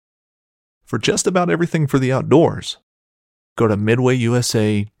for just about everything for the outdoors. Go to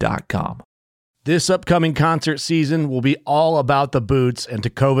MidwayUSA.com. This upcoming concert season will be all about the boots, and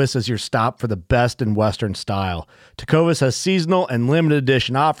Tecovas is your stop for the best in Western style. Tecovas has seasonal and limited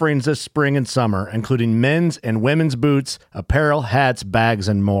edition offerings this spring and summer, including men's and women's boots, apparel, hats, bags,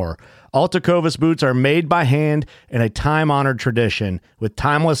 and more. All Tecovas boots are made by hand in a time-honored tradition with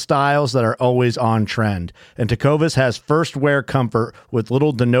timeless styles that are always on trend. And Tecovas has first wear comfort with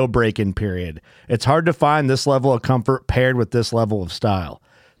little to no break-in period. It's hard to find this level of comfort paired with this level of style.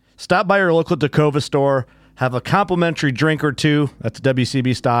 Stop by your local Tecovas store, have a complimentary drink or two, that's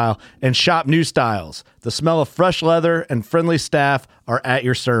WCB style, and shop new styles. The smell of fresh leather and friendly staff are at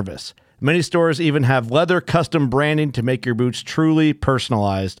your service. Many stores even have leather custom branding to make your boots truly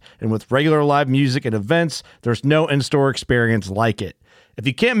personalized. And with regular live music and events, there's no in-store experience like it. If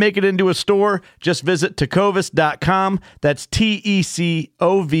you can't make it into a store, just visit tecovas.com. That's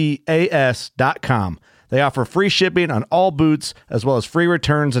TECOVAS.com. They offer free shipping on all boots, as well as free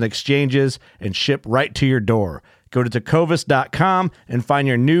returns and exchanges, and ship right to your door. Go to tecovas.com and find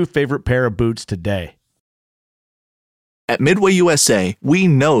your new favorite pair of boots today. At Midway USA, we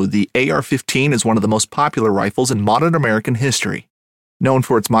know the AR-15 is one of the most popular rifles in modern American history. Known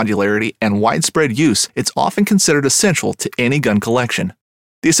for its modularity and widespread use, it's often considered essential to any gun collection.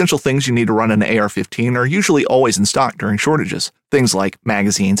 The essential things you need to run an AR-15 are usually always in stock during shortages, things like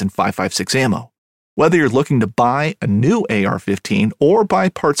magazines and 5.56 ammo. Whether you're looking to buy a new AR-15 or buy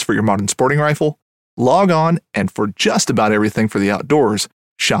parts for your modern sporting rifle, log on and for just about everything for the outdoors,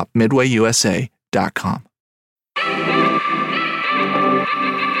 shop MidwayUSA.com.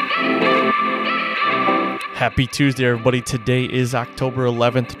 Happy Tuesday, everybody. Today is October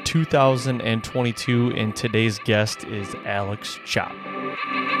 11th, 2022, and today's guest is Alex Chopp.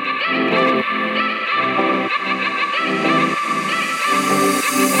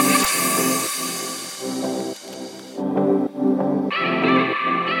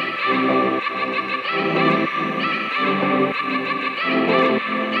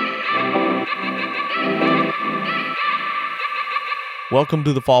 Welcome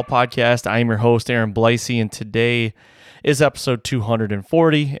to the Fall Podcast. I am your host, Aaron Blasey, and today is episode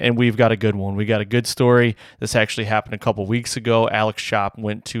 240, and we've got a good one. We got a good story. This actually happened a couple weeks ago. Alex Chopp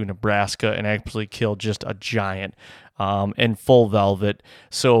went to Nebraska and actually killed just a giant in full velvet.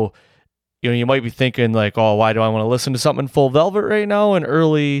 So, you might be thinking like, oh, why do I want to listen to something in full velvet right now in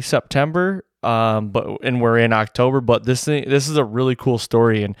early September? And we're in October, but this is a really cool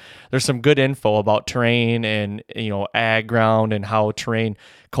story, and there's some good info about terrain and ag ground and how terrain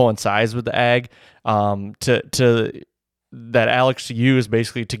coincides with the ag to that Alex used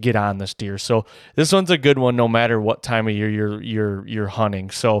basically to get on this deer. So this one's a good one no matter what time of year you're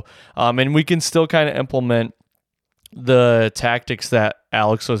hunting. So and we can still kind of implement the tactics that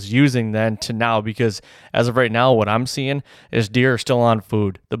Alex was using then to now, because as of right now, what I'm seeing is deer are still on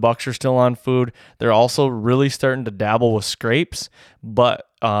food. The bucks are still on food. They're also really starting to dabble with scrapes, but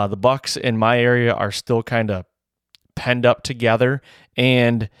the bucks in my area are still kind of penned up together,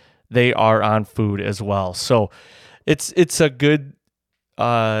 and they are on food as well. So it's a good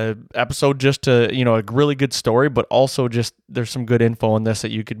episode, just to, a really good story, but also just there's some good info in this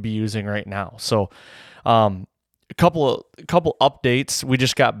that you could be using right now. So, a couple updates. We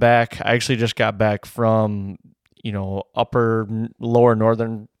just got back. I actually just got back from, lower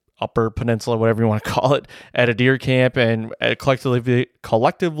northern, upper peninsula, whatever you want to call it, at a deer camp, and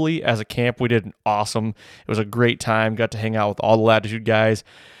collectively as a camp, we did an awesome. It was a great time. Got to hang out with all the Latitude guys,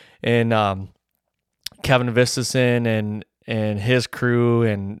 and Kevin Vistison and his crew,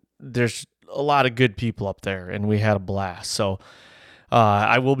 and there's a lot of good people up there, and we had a blast. So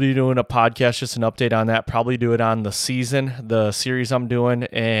I will be doing a podcast, just an update on that, probably do it on the series I'm doing,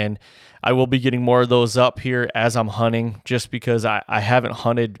 and I will be getting more of those up here as I'm hunting, just because I haven't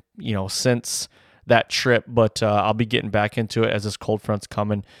hunted, since that trip, but I'll be getting back into it as this cold front's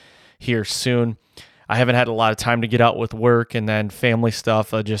coming here soon. I haven't had a lot of time to get out with work and then family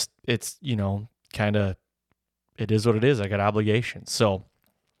stuff. It's, kind of, it is what it is. I got obligations. So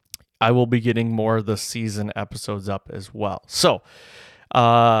I will be getting more of the season episodes up as well. So,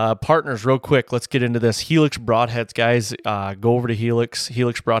 partners, real quick, let's get into this. Helix Broadheads, guys. Go over to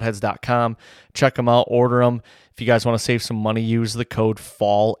helixbroadheads.com. Check them out, order them. If you guys want to save some money, use the code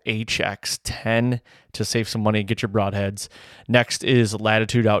FALLHX10 to save some money and get your broadheads. Next is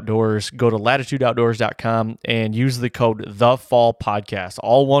Latitude Outdoors. Go to latitudeoutdoors.com and use the code THEFALLPODCAST.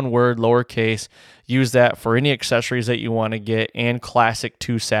 All one word, lowercase. Use that for any accessories that you want to get, and Classic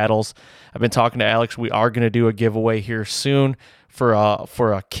 2 saddles. I've been talking to Alex. We are going to do a giveaway here soon for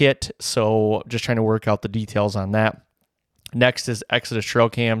a kit, so just trying to work out the details on that. Next is Exodus Trail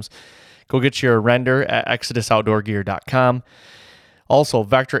Cams. Go get your render at ExodusOutdoorGear.com. Also,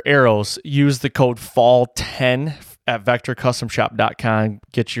 Vector Arrows, use the code FALL10 at VectorCustomShop.com.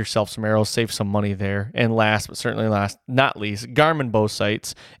 Get yourself some arrows, save some money there. And last, but certainly not least, Garmin bow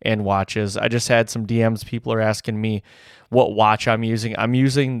sights and watches. I just had some DMs. People are asking me what watch I'm using.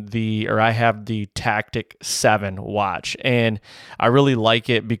 I have the Tactic 7 watch, and I really like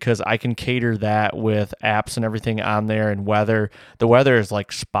it because I can cater that with apps and everything on there, and weather. The weather is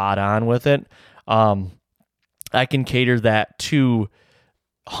like spot on with it. I can cater that to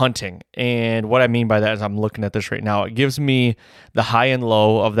hunting. And what I mean by that is I'm looking at this right now. It gives me the high and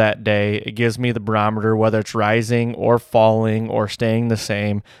low of that day. It gives me the barometer, whether it's rising or falling or staying the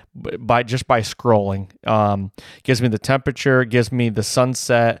same by scrolling. Gives me the temperature, gives me the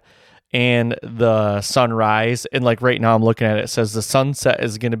sunset and the sunrise. And like right now I'm looking at it, it says the sunset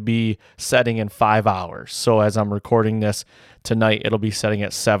is going to be setting in 5 hours. So as I'm recording this tonight, it'll be setting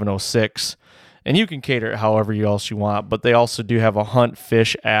at 7:06. And you can cater it however else you want, but they also do have a hunt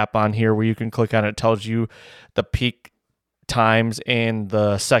fish app on here where you can click on it. It tells you the peak times and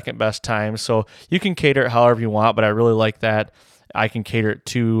the second best times. So you can cater it however you want, but I really like that. I can cater it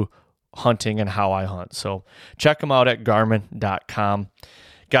to hunting and how I hunt. So check them out at Garmin.com.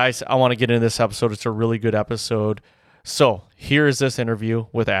 Guys, I want to get into this episode. It's a really good episode. So here is this interview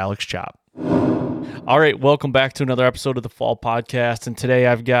with Alex Chopp. All right, welcome back to another episode of the Fall Podcast, and today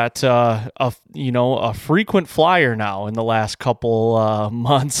I've got a frequent flyer now in the last couple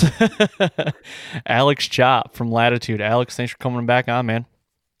months, Alex Chopp from Latitude. Alex, thanks for coming back on, man.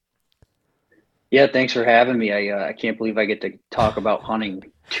 Yeah, thanks for having me. I can't believe I get to talk about hunting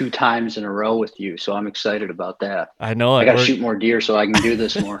 2 times in a row with you, so I'm excited about that. I know I got to shoot more deer so I can do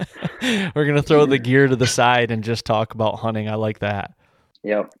this more. We're gonna throw the gear to the side and just talk about hunting. I like that.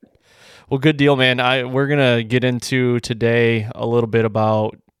 Yep. Well, good deal, man. We're going to get into today a little bit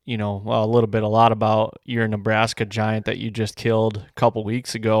about, a lot about your Nebraska giant that you just killed a couple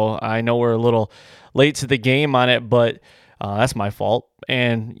weeks ago. I know we're a little late to the game on it, but that's my fault.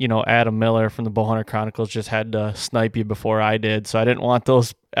 And, Adam Miller from the Bowhunter Chronicles just had to snipe you before I did. So I didn't want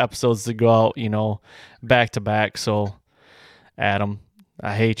those episodes to go out, back to back. So, Adam,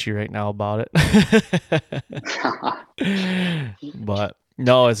 I hate you right now about it. But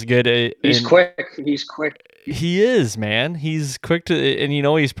no, it's good. He's quick. He's quick. He is, man. He's quick to, and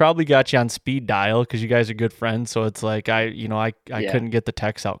he's probably got you on speed dial because you guys are good friends. So it's like I couldn't get the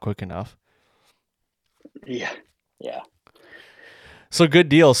text out quick enough. Yeah. So good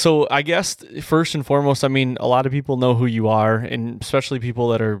deal. So I guess first and foremost, a lot of people know who you are, and especially people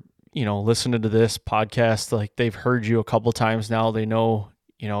that are listening to this podcast, like they've heard you a couple times now. They know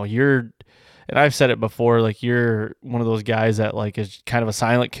you're. And I've said it before, like you're one of those guys that like is kind of a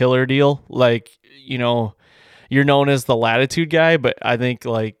silent killer deal. Like, you're known as the Latitude guy, but I think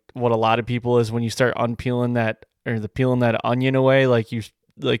like what a lot of people is when you start peeling that onion away,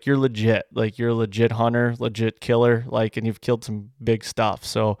 you're legit, like you're a legit hunter, legit killer, and you've killed some big stuff.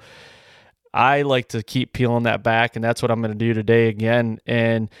 So I like to keep peeling that back, and that's what I'm going to do today again.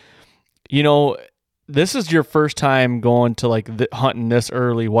 And, this is your first time going to hunting this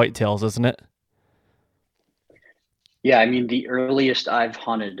early whitetails, isn't it? Yeah, the earliest I've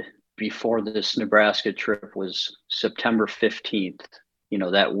hunted before this Nebraska trip was September 15th,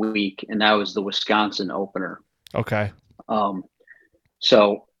 that week, and that was the Wisconsin opener. Okay.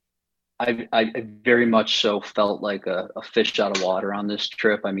 So I very much so felt like a fish out of water on this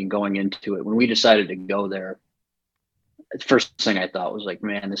trip. Going into it, when we decided to go there, the first thing I thought was like,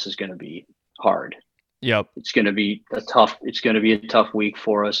 man, this is going to be hard. Yep. It's going to be a tough week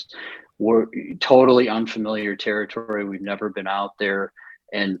for us. We're totally unfamiliar territory. We've never been out there.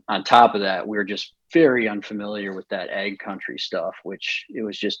 And on top of that, we're just very unfamiliar with that ag country stuff, which it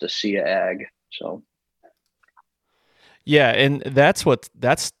was just a sea of ag. So. Yeah. And that's what's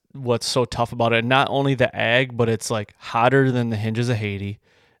so tough about it. Not only the ag, but it's like hotter than the hinges of Haiti.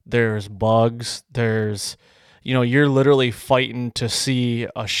 There's bugs. There's, you're literally fighting to see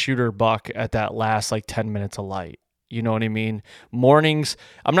a shooter buck at that last 10 minutes of light. You know what I mean? Mornings,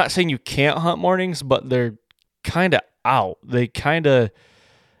 I'm not saying you can't hunt mornings, but they're kind of out. It's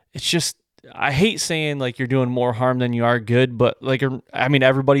just, I hate saying you're doing more harm than you are good, but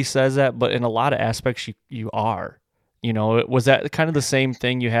everybody says that, but in a lot of aspects you are. Was that kind of the same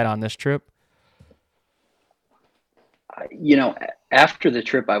thing you had on this trip? After the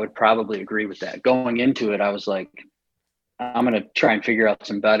trip, I would probably agree with that. Going into it, I was like, I'm going to try and figure out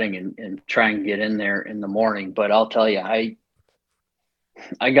some bedding and try and get in there in the morning. But I'll tell you, I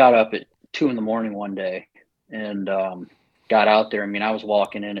got up at 2 a.m. one day and got out there. I was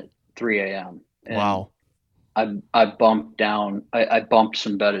walking in at 3 a.m. Wow. I bumped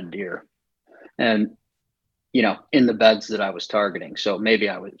some bedded deer. and, in the beds that I was targeting. So maybe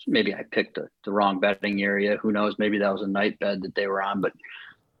I picked the wrong bedding area. Who knows? Maybe that was a night bed that they were on, but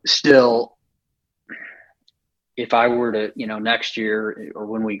still, if I were to, next year or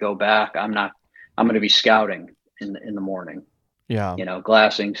when we go back, I'm going to be scouting in the morning, Yeah.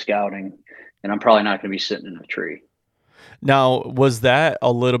 glassing, scouting, and I'm probably not going to be sitting in a tree. Now, was that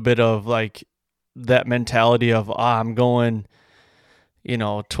a little bit of like that mentality of, I'm going,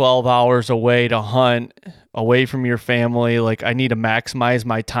 12 hours away to hunt, away from your family, like I need to maximize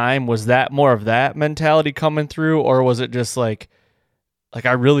my time? Was that more of that mentality coming through, or was it just like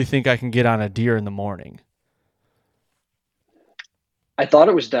I really think I can get on a deer in the morning? I thought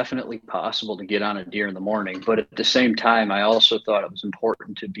it was definitely possible to get on a deer in the morning, but at the same time, I also thought it was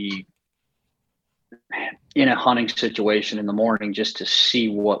important to be in a hunting situation in the morning just to see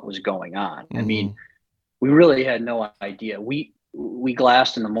what was going on. Mm-hmm. I mean, we really had no idea. We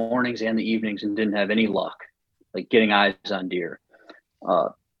glassed in the mornings and the evenings and didn't have any luck, like getting eyes on deer.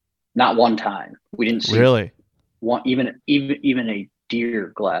 Not one time. We didn't see really one, even a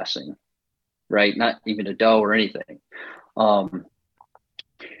deer glassing, right? Not even a doe or anything.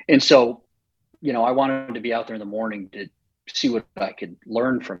 And so, I wanted to be out there in the morning to see what I could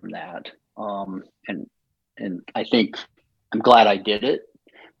learn from that. And I think I'm glad I did it.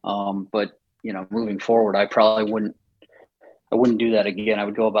 But moving forward, I probably wouldn't do that again. I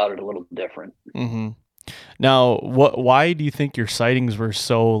would go about it a little different. Mm-hmm. Now, why do you think your sightings were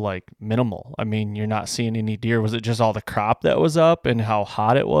so like minimal? I mean, you're not seeing any deer. Was it just all the crop that was up and how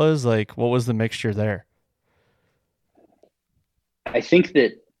hot it was? Like, what was the mixture there? I think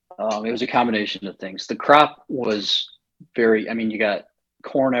that it was a combination of things. The crop was you got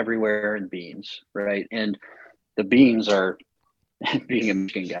corn everywhere and beans, right? And the beans are, being a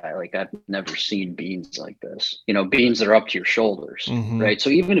Michigan guy, like I've never seen beans like this. Beans that are up to your shoulders, Mm-hmm. right? So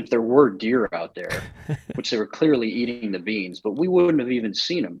even if there were deer out there, which they were clearly eating the beans, but we wouldn't have even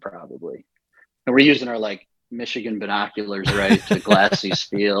seen them probably. And we're using our like Michigan binoculars, right, to glass these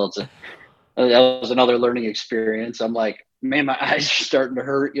fields. And that was another learning experience. I'm like, man, my eyes are starting to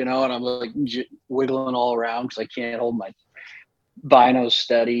hurt, and I'm like wiggling all around because I can't hold my binos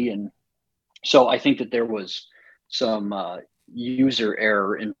steady. And so I think that there was some user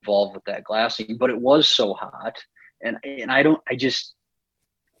error involved with that glassing, but it was so hot. And I just,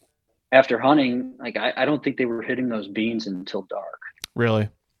 after hunting, like, I don't think they were hitting those beans until dark. Really?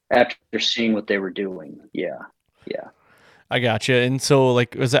 After seeing what they were doing. Yeah. Yeah. I gotcha. And so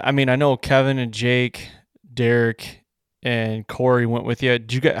like, I know Kevin and Jake, Derek and Corey went with you.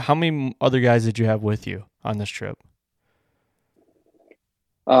 How many other guys did you have with you on this trip?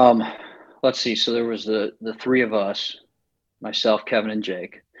 Let's see. So there was the three of us, myself, Kevin, and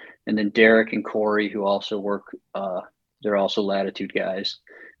Jake, and then Derek and Corey, who also work. They're also Latitude guys,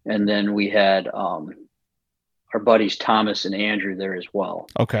 and then we had our buddies Thomas and Andrew there as well.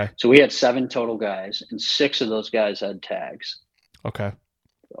 Okay. So we had 7 total guys, and 6 of those guys had tags. Okay.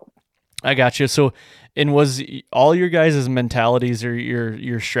 I got you. So, and was all your guys' mentalities or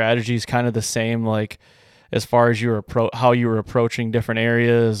your strategies kind of the same, like as far as how you were approaching different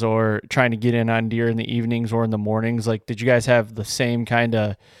areas or trying to get in on deer in the evenings or in the mornings? Like, did you guys have the same kind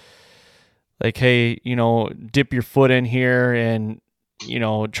of like, hey, dip your foot in here and,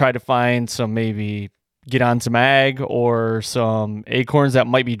 try to find some, maybe get on some ag or some acorns that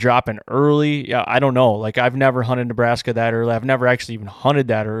might be dropping early? Yeah, I don't know. Like, I've never hunted Nebraska that early. I've never actually even hunted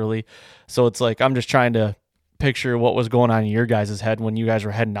that early. So it's like, I'm just trying to picture what was going on in your guys' head when you guys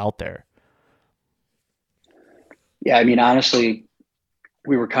were heading out there. Yeah, I mean, honestly,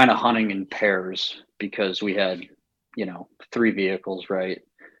 we were kind of hunting in pairs because we had, 3 vehicles, right?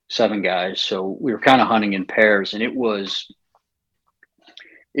 7 guys. So we were kind of hunting in pairs, and it was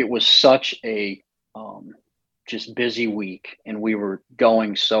such a just busy week, and we were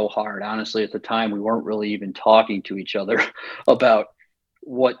going so hard. Honestly, at the time, we weren't really even talking to each other about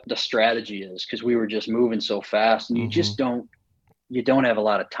what the strategy is because we were just moving so fast, and you just don't have a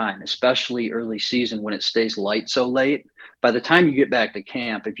lot of time, especially early season when it stays light so late. By the time you get back to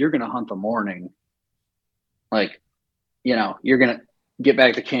camp, if you're going to hunt the morning, like, you're going to get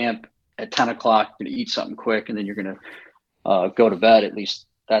back to camp at 10 o'clock, going to eat something quick, and then you're going to go to bed. At least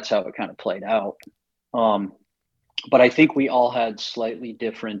that's how it kind of played out. But I think we all had slightly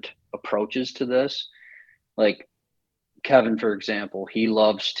different approaches to this. Like Kevin, for example, he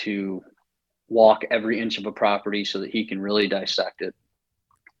loves to walk every inch of a property so that he can really dissect it.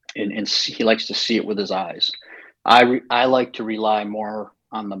 And he likes to see it with his eyes. I like to rely more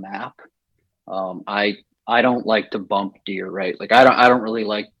on the map. I don't like to bump deer, right? Like I don't really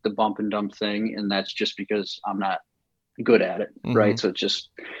like the bump and dump thing. And that's just because I'm not good at it. Right. So it's just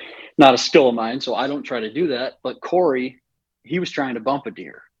not a skill of mine, so I don't try to do that. But Corey, he was trying to bump a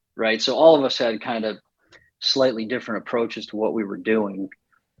deer, right? So all of us had kind of slightly different approaches to what we were doing.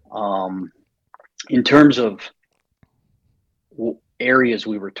 In terms of areas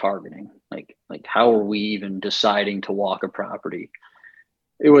we were targeting, like how are we even deciding to walk a property?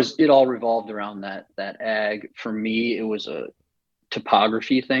 It all revolved around that ag. For me, it was a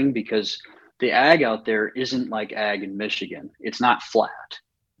topography thing, because the ag out there isn't like ag in Michigan. It's not flat.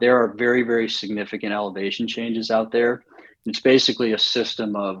 There are very, very significant elevation changes out there. It's basically a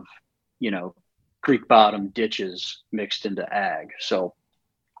system of, creek bottom ditches mixed into ag. So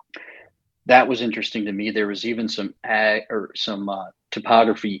that was interesting to me. There was even some ag or some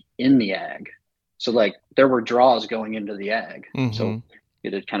topography in the ag. So like there were draws going into the ag. Mm-hmm. So you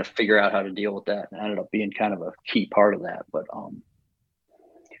had to kind of figure out how to deal with that. And it ended up being kind of a key part of that. But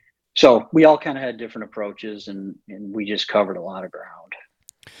so we all kind of had different approaches, and we just covered a lot of ground.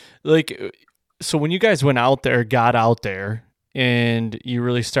 Like, so when you guys got out there, and you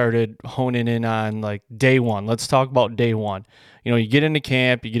really started honing in on like day one, let's talk about day one. You get into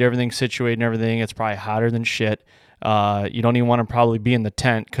camp, you get everything situated and everything. It's probably hotter than shit. You don't even want to probably be in the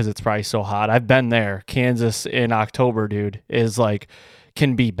tent because it's probably so hot. I've been there. Kansas in October, dude, is like,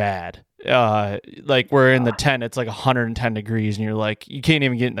 can be bad. Like we're in the tent, it's like 110 degrees and you're like, you can't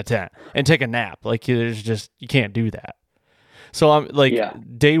even get in the tent and take a nap. Like you can't do that. So I'm like,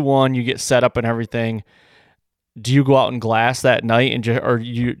 Day one, you get set up and everything. Do you go out and glass that night and do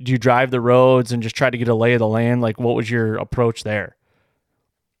you drive the roads and just try to get a lay of the land? Like what was your approach there?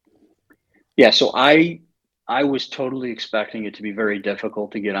 Yeah. So I was totally expecting it to be very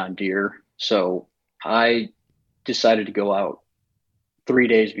difficult to get on deer. So I decided to go out 3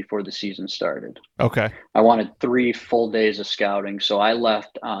 days before the season started. Okay. I wanted 3 full days of scouting. So I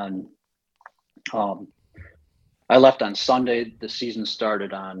left on Sunday. The season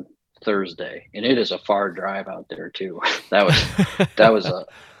started on Thursday, and it is a far drive out there too. That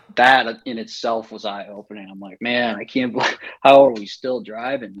in itself was eye opening. I'm like, man, I can't believe, how are we still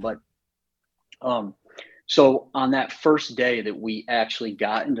driving? But so on that first day that we actually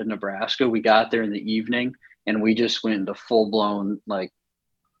got into Nebraska, we got there in the evening and we just went into full blown like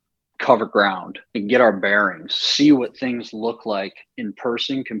cover ground and get our bearings, see what things look like in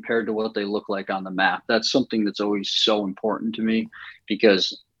person compared to what they look like on the map. That's something that's always so important to me,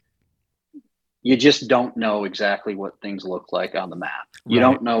 because you just don't know exactly what things look like on the map. You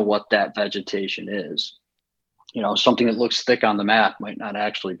don't know what that vegetation is. Something that looks thick on the map might not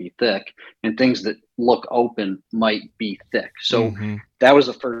actually be thick, and things that look open might be thick. So that was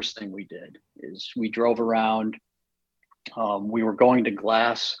the first thing we did, is we drove around. We were going to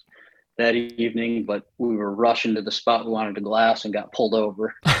glass that evening, but we were rushing to the spot we wanted to glass and got pulled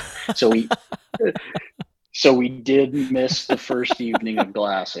over. So we did miss the first evening of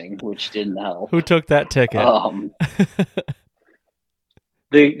glassing, which didn't help. Who took that ticket?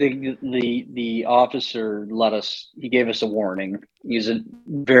 The officer he gave us a warning. He's a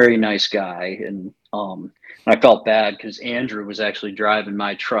very nice guy. And I felt bad because Andrew was actually driving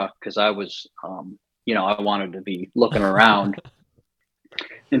my truck, because I was, I wanted to be looking around.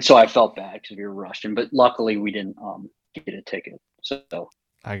 And so I felt bad because we were rushing, but luckily we didn't get a ticket. So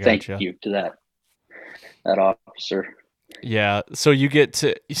thank you to that officer. Yeah. So you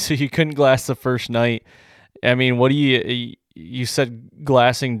couldn't glass the first night. I mean, what do you said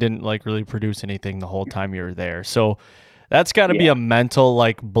glassing didn't like really produce anything the whole time you were there. So that's got to be a mental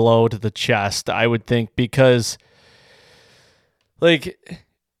like blow to the chest, I would think, because like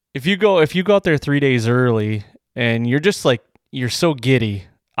if you go out there 3 days early and you're just like, you're so giddy.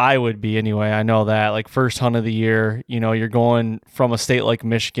 I would be anyway. I know that, like, first hunt of the year, you're going from a state like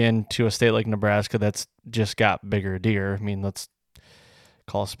Michigan to a state like Nebraska that's just got bigger deer. I mean, let's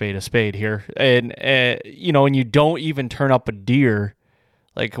call a spade here. And, and you don't even turn up a deer,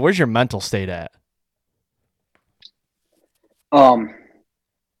 like, where's your mental state at?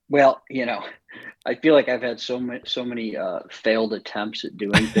 Well, I feel like I've had so many failed attempts at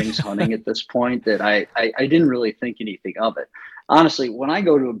doing things hunting at this point that I didn't really think anything of it. Honestly, when I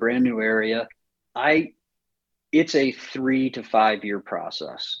go to a brand new area, it's a 3 to 5 year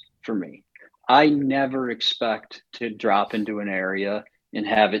process for me. I never expect to drop into an area and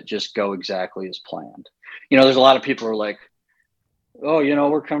have it just go exactly as planned. There's a lot of people who are like, oh,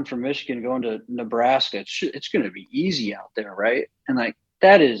 we're coming from Michigan going to Nebraska. It's going to be easy out there, right? And like,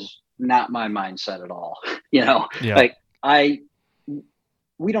 that is not my mindset at all. Like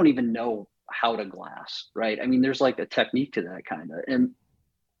we don't even know how to glass, right? I mean, there's like a technique to that kind of, and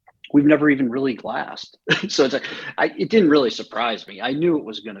we've never even really glassed. So it's like, it didn't really surprise me. I knew it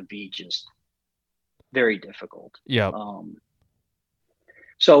was going to be just very difficult. Yeah.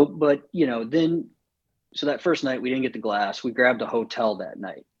 So, but then, so that first night we didn't get the glass. We grabbed a hotel that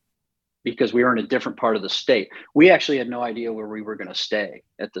night because we were in a different part of the state. We actually had no idea where we were going to stay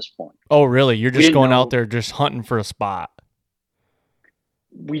at this point. Oh, really? You're just going out there just hunting for a spot.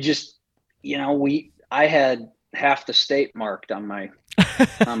 We just, I had half the state marked on my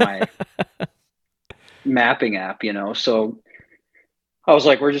mapping app, so I was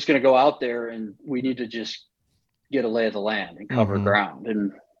like, we're just going to go out there and we need to just get a lay of the land and cover ground.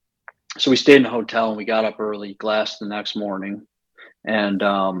 And so we stayed in a hotel and we got up early, glassed the next morning, and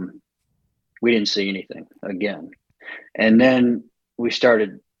we didn't see anything again. And then we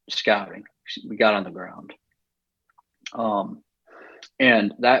started scouting. We got on the ground.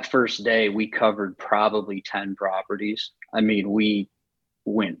 And that first day we covered probably 10 properties. I mean, we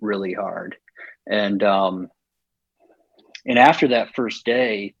went really hard. And after that first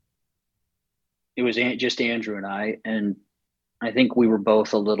day, it was just Andrew and I, and I think we were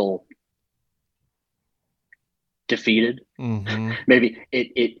both a little defeated. Maybe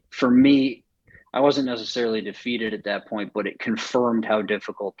it for me, I wasn't necessarily defeated at that point, but it confirmed how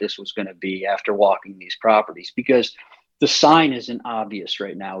difficult this was going to be after walking these properties, because the sign isn't obvious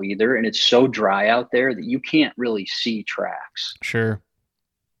right now either. And it's so dry out there that you can't really see tracks. Sure.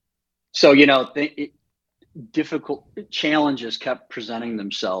 So, difficult challenges kept presenting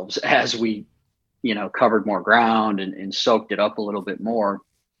themselves as we, covered more ground and soaked it up a little bit more.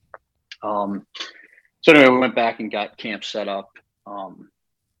 So anyway, we went back and got camp set up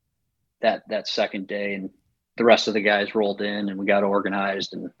that second day, and the rest of the guys rolled in and we got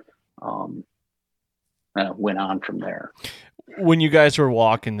organized and went on from there. When you guys were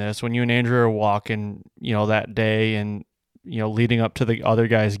walking this, when you and Andrew were walking, that day and, leading up to the other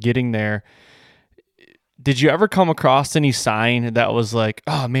guys getting there, did you ever come across any sign that was like,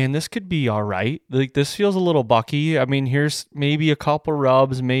 oh man, this could be all right? Like, this feels a little bucky. I mean, here's maybe a couple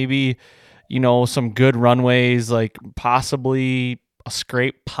rubs, maybe, some good runways, like possibly a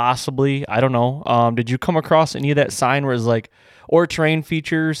scrape, possibly. I don't know. Did you come across any of that sign where it's like, or terrain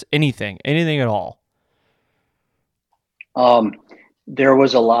features, anything at all? There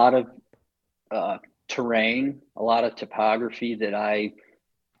was a lot of terrain, a lot of topography that I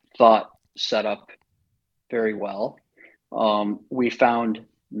thought set up very well. We found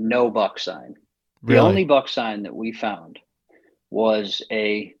no buck sign. Really? The only buck sign that we found was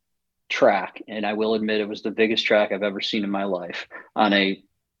a track, and I will admit it was the biggest track I've ever seen in my life, on a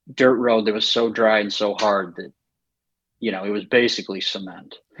dirt road that was so dry and so hard that it was basically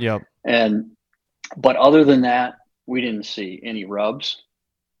cement. Yep. But other than that, we didn't see any rubs.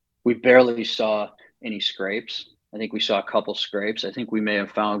 We barely saw any scrapes. I think we saw a couple scrapes. I think we may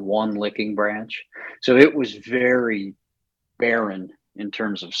have found one licking branch. So it was very barren in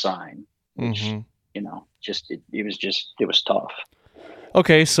terms of sign, which, it was tough.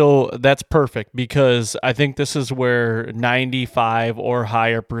 Okay, so that's perfect, because I think this is where 95 or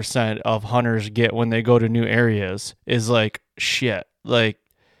higher % of hunters get when they go to new areas, is like, shit, like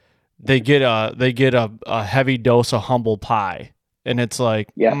they get a heavy dose of humble pie, and it's like,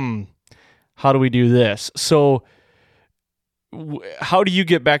 how do we do this? So how do you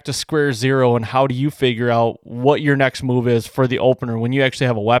get back to square zero, and how do you figure out what your next move is for the opener when you actually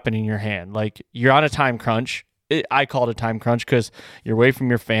have a weapon in your hand? Like, you're on a time crunch. I call it a time crunch because you're away from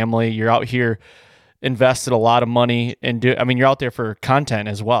your family. You're out here, invested a lot of money, and you're out there for content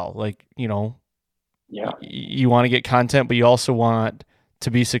as well. Like, you want to get content, but you also want to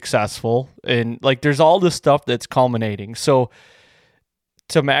be successful. And like, there's all this stuff that's culminating. So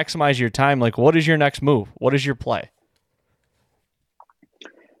to maximize your time, like, what is your next move? What is your play?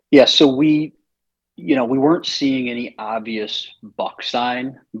 Yeah. So we weren't seeing any obvious buck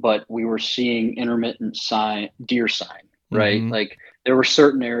sign, but we were seeing intermittent deer sign, right? Like, there were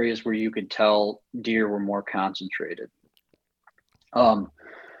certain areas where you could tell deer were more concentrated.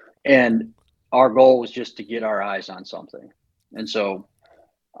 And our goal was just to get our eyes on something. And so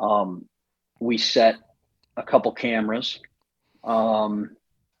we set a couple cameras, and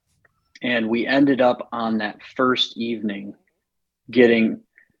we ended up on that first evening getting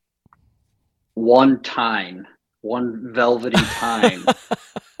one velvety tine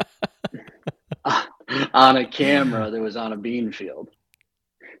on a camera that was on a bean field.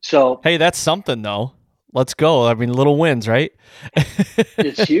 So, hey, that's something though. Let's go. I mean, little wins, right?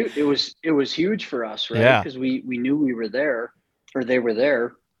 It's huge. It was huge for us, right? Yeah. Because we knew we were there, or they were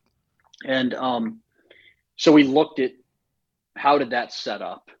there. And so we looked at how did that set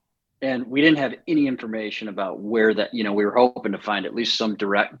up. And we didn't have any information about where that, we were hoping to find at least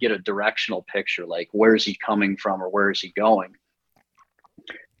get a directional picture, like where is he coming from or where is he going?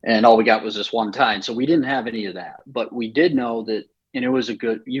 And all we got was this one tine. So we didn't have any of that, but we did know that and it was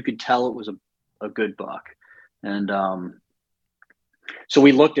you could tell it was a good buck. And so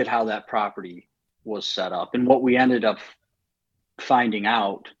we looked at how that property was set up, and what we ended up finding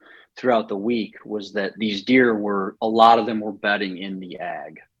out throughout the week was that these deer a lot of them were bedding in the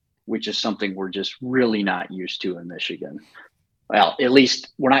ag, which is something we're just really not used to in Michigan. Well, at least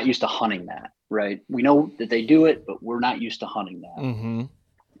we're not used to hunting that, right? We know that they do it, but we're not used to hunting that. Mm-hmm.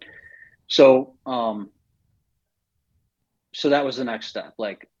 So, so that was the next step.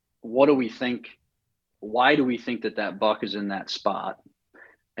 Like, what do we think? Why do we think that buck is in that spot?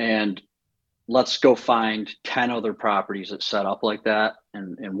 And let's go find 10 other properties that set up like that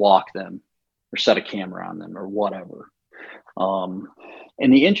and walk them or set a camera on them or whatever. And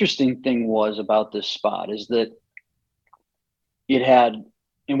the interesting thing was about this spot is that it had,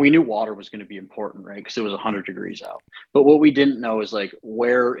 and we knew water was going to be important, right? Because it was 100 degrees out. But what we didn't know is like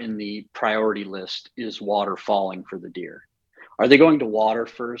where in the priority list is water falling for the deer? Are they going to water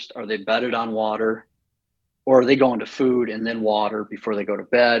first? Are they bedded on water? Or are they going to food and then water before they go to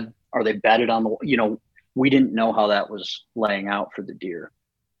bed? Are they bedded on we didn't know how that was laying out for the deer.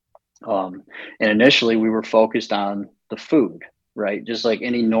 And initially we were focused on the food, right? Just like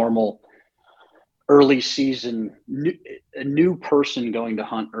any normal early season, a new person going to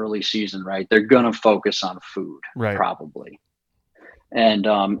hunt early season, right? They're going to focus on food, right? Probably.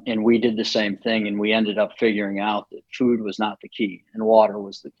 And we did the same thing, and we ended up figuring out that food was not the key and water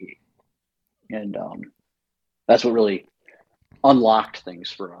was the key. And that's what really unlocked things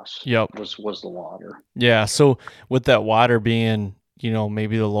for us. Yep. Was the water. Yeah. So with that water being,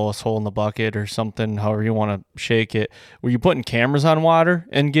 maybe the lowest hole in the bucket or something, however you want to shake it, were you putting cameras on water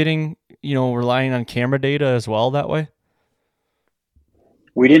and getting, relying on camera data as well that way?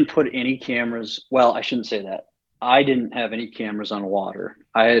 We didn't put any cameras. Well, I shouldn't say that. I didn't have any cameras on water.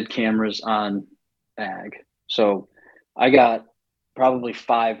 I had cameras on ag. So I got probably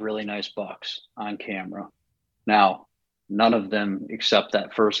 5 really nice bucks on camera. Now, none of them except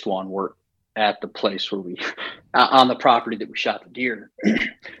that first one were at the place where on the property that we shot the deer.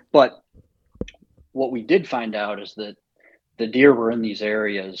 But what we did find out is that the deer were in these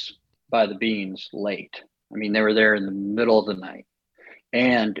areas by the beans late. I mean, they were there in the middle of the night,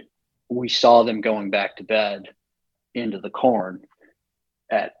 and we saw them going back to bed into the corn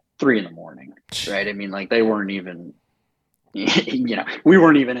at 3 a.m, right? I mean, like they weren't even, we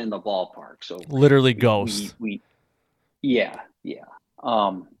weren't even in the ballpark. So literally ghosts. Yeah.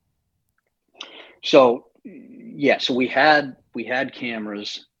 So we had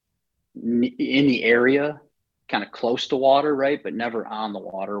cameras in the area, kind of close to water, right? But never on the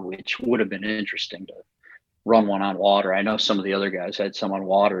water, which would have been interesting to run one on water. I know some of the other guys had some on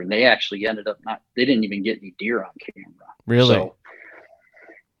water, and they actually ended up they didn't even get any deer on camera. Really? So,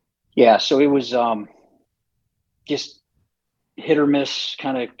 yeah. So it was just hit or miss,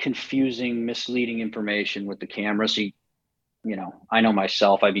 kind of confusing, misleading information with the camera. So I know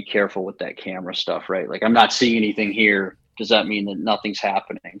myself, I'd be careful with that camera stuff, right? Like I'm not seeing anything here. Does that mean that nothing's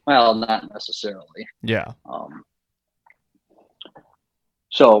happening? Well, not necessarily. Yeah.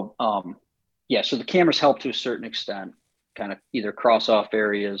 So the cameras help to a certain extent, kind of either cross off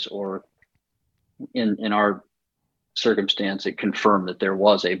areas or in our circumstance, it confirmed that there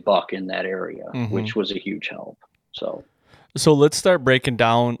was a buck in that area, which was a huge help. So let's start breaking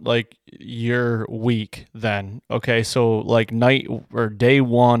down like your week then. Okay. So like night or day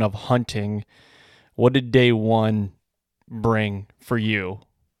one of hunting, what did day one bring for you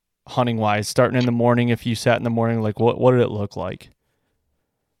hunting wise, starting in the morning? If you sat in the morning, like what did it look like?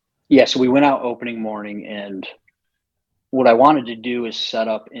 Yeah. So we went out opening morning, and what I wanted to do is set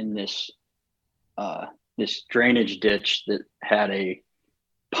up in this drainage ditch that had a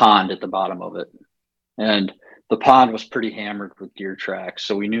pond at the bottom of it. And the pond was pretty hammered with deer tracks,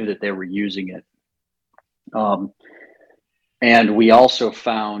 so we knew that they were using it. And we also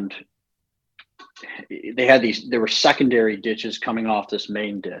found there were secondary ditches coming off this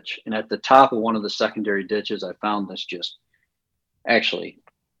main ditch. And at the top of one of the secondary ditches, I found this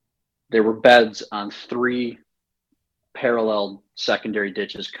there were beds on 3 parallel secondary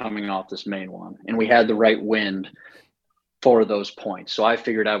ditches coming off this main one. And we had the right wind for those points. So I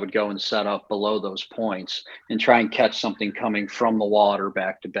figured I would go and set up below those points and try and catch something coming from the water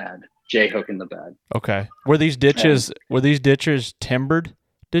back to bed, J-hook in the bed. Okay. Were these ditches timbered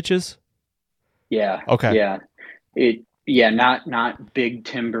ditches? Yeah. Okay. Yeah. Not big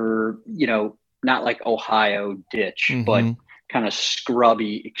timber, not like Ohio ditch, but kind of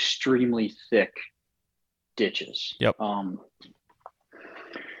scrubby, extremely thick ditches. Yep.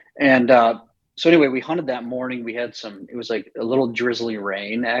 So anyway, we hunted that morning. We had it was like a little drizzly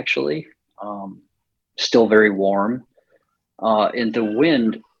rain, actually, still very warm. And the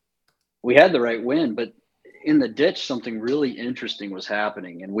wind, we had the right wind, but in the ditch, something really interesting was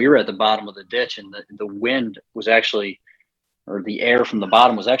happening. And we were at the bottom of the ditch, and the wind was actually, or the air from the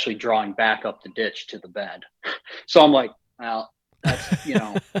bottom was actually drawing back up the ditch to the bed. So I'm like, well, that's,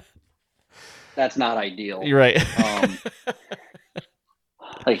 that's not ideal. You're right.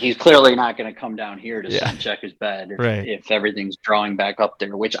 Like he's clearly not going to come down here to Yeah. check his bed Right. if everything's drawing back up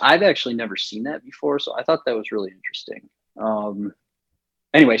there, which I've actually never seen that before. So I thought that was really interesting.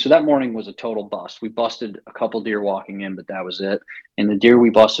 Anyway, so that morning was a total bust. We busted a couple deer walking in, but that was it. And the deer we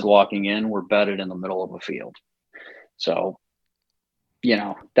busted walking in were bedded in the middle of a field. So,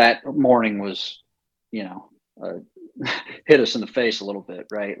 that morning was, hit us in the face a little bit,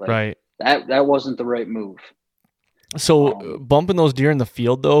 right? Like Right. that wasn't the right move. So bumping those deer in the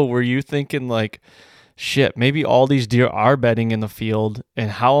field, though, were you thinking like, shit, maybe all these deer are bedding in the field,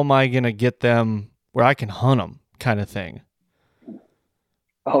 and how am I going to get them where I can hunt them kind of thing?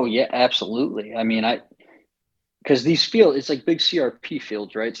 Oh, yeah, absolutely. I mean, because these fields, it's like big CRP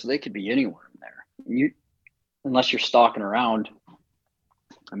fields, right? So they could be anywhere in there. Unless you're stalking around,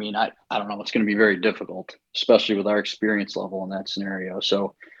 I mean, I don't know. It's going to be very difficult, especially with our experience level in that scenario.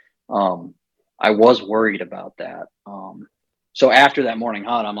 So, I was worried about that. So after that morning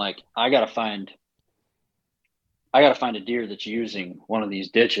hunt, I'm like, I gotta find a deer that's using one of these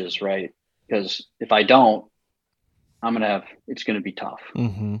ditches, right? Because if I don't, it's gonna be tough.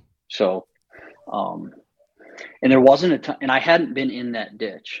 Mm-hmm. So, and there wasn't a ton, and I hadn't been in that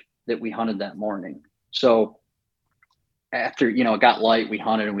ditch that we hunted that morning. So after, it got light, we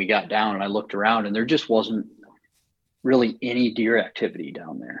hunted and we got down, and I looked around, and there just wasn't really any deer activity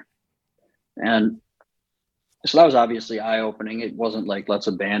down there. And so that was obviously eye-opening. It wasn't like, let's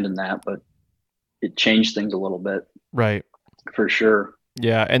abandon that, but it changed things a little bit. Right. For sure.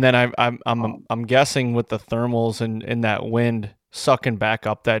 Yeah. And then I'm guessing with the thermals and that wind sucking back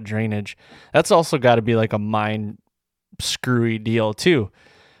up that drainage, that's also got to be like a mind screwy deal too,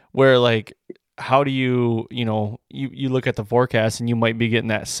 where like, how do you look at the forecast and you might be getting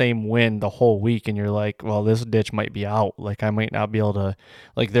that same wind the whole week, and you're like, well, this ditch might be out. Like I might not be able to,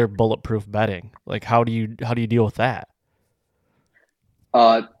 like they're bulletproof bedding. Like how do you deal with that?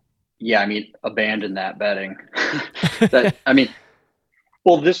 Yeah, I mean, abandon that bedding. This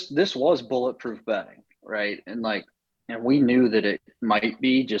was bulletproof bedding, right? And we knew that it might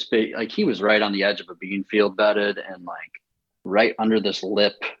be like he was right on the edge of a bean field bedded, and like right under this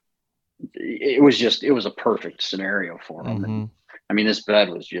lip. It was a perfect scenario for him. Mm-hmm. And, I mean, this bed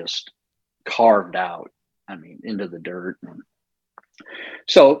was just carved out, into the dirt. And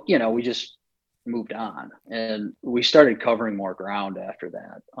so, we just moved on, and we started covering more ground after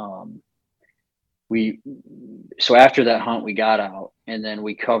that. So after that hunt, we got out, and then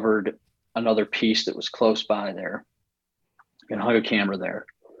we covered another piece that was close by there and hung a camera there.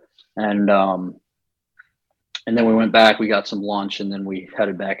 And then we went back, we got some lunch, and then we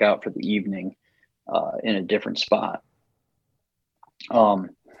headed back out for the evening in a different spot. And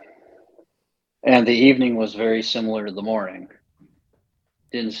the evening was very similar to the morning.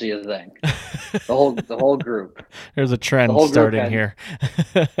 Didn't see a thing. The whole group. There's a trend starting here.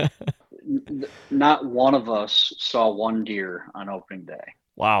 Not one of us saw one deer on opening day.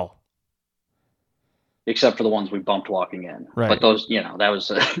 Wow. Except for the ones we bumped walking in. Right. But those, that was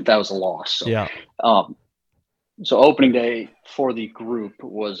a loss. So, yeah. So opening day for the group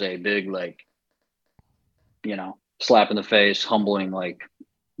was a big, slap in the face, humbling, like,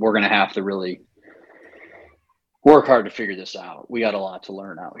 we're going to have to really work hard to figure this out. We got a lot to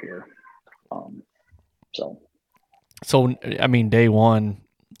learn out here. So, I mean, day one,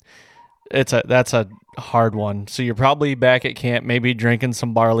 that's a hard one. So you're probably back at camp, maybe drinking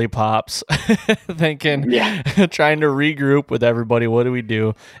some barley pops, thinking, trying to regroup with everybody. What do we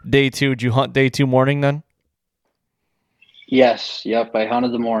do? Day two, did you hunt day 2 morning then? Yes. Yep. I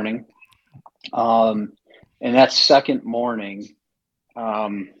hunted the morning. And that second morning,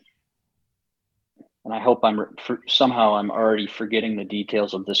 and I hope somehow I'm already forgetting the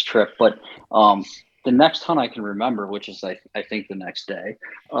details of this trip, but the next hunt I can remember, which is I think the next day,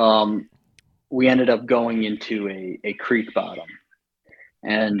 we ended up going into a creek bottom,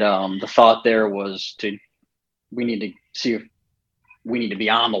 and the thought there was we need to see if we need to be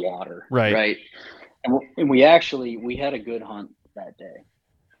on the water, right? And we had a good hunt that day.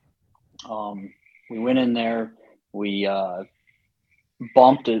 We went in there, we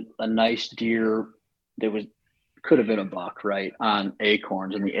bumped a nice deer that could have been a buck, right, on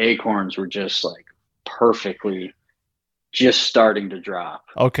acorns, and the acorns were just like perfectly just starting to drop.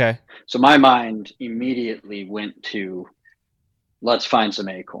 Okay. So my mind immediately went to, let's find some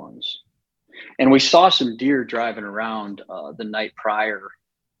acorns. And we saw some deer driving around the night prior,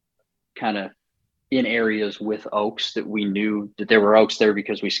 kind of in areas with oaks that we knew that there were oaks there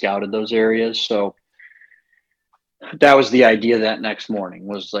because we scouted those areas. So that was the idea that next morning,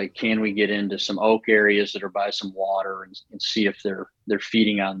 was like, can we get into some oak areas that are by some water and see if they're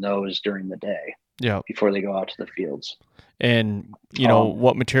feeding on those during the day before they go out to the fields. And,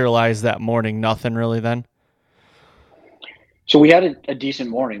 what materialized that morning? Nothing really then? So we had a decent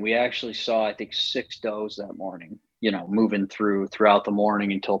morning. We actually saw, I think, 6 does that morning, moving throughout the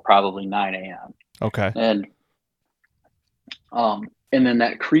morning until probably 9 a.m. Okay. And then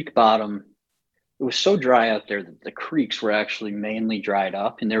that creek bottom, it was so dry out there that the creeks were actually mainly dried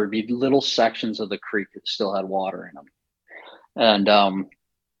up, and there would be little sections of the creek that still had water in them. And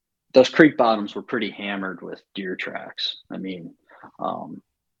those creek bottoms were pretty hammered with deer tracks. I mean,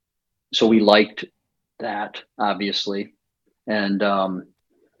 so we liked that, obviously. And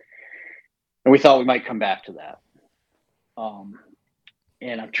we thought we might come back to that.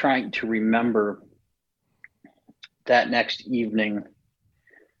 And I'm trying to remember that next evening.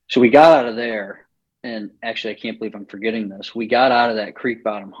 So we got out of there, and actually, I can't believe I'm forgetting this. We got out of that creek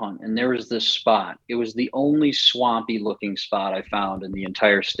bottom hunt, and there was this spot. It was the only swampy looking spot I found in the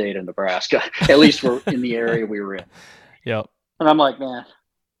entire state of Nebraska. At least we're in the area we were in. Yep. And I'm like, man,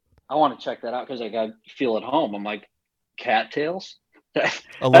 I want to check that out because I feel at home. I'm like, cattails?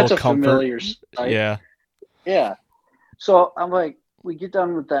 That's a familiar sight. Yeah. Yeah. So I'm like, we get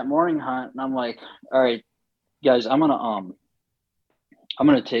done with that morning hunt, and I'm like, all right, guys, I'm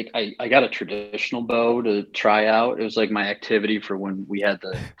gonna take, I got a traditional bow to try out. It was like my activity for when we had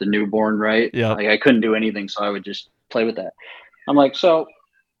the newborn, right? Yeah. Like I couldn't do anything, so I would just play with that. I'm like, so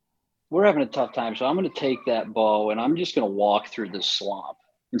we're having a tough time, so I'm going to take that bow and I'm just going to walk through this swamp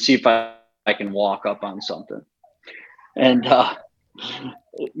and see if I can walk up on something. And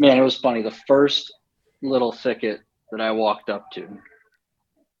man, it was funny. The first little thicket that I walked up to,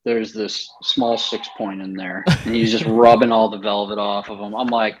 there's this small 6-point in there, and he's just rubbing all the velvet off of him. I'm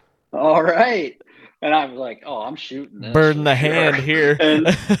like, all right. And I'm like, oh, I'm shooting this. Bird in the hand here.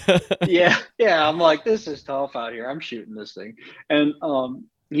 And yeah. I'm like, this is tough out here. I'm shooting this thing. And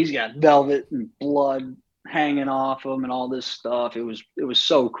he's got velvet and blood hanging off him and all this stuff. It was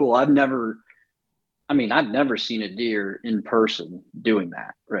so cool. I've never seen a deer in person doing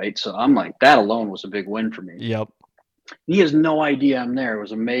that, right? So I'm like, that alone was a big win for me. Yep. He has no idea I'm there. It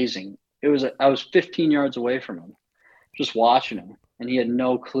was amazing. I was 15 yards away from him, just watching him, and he had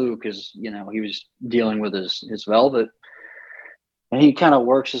no clue because he was dealing with his velvet. And he kind of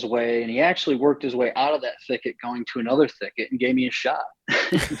works his way, and he actually worked his way out of that thicket, going to another thicket, and gave me a shot.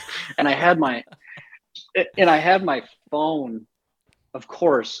 And I had my phone, of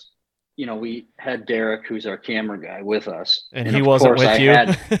course. We had Derek, who's our camera guy, with us, and he wasn't with you.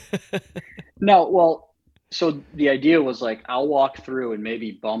 No, well. So the idea was like, I'll walk through and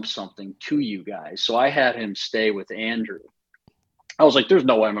maybe bump something to you guys. So I had him stay with Andrew. I was like, there's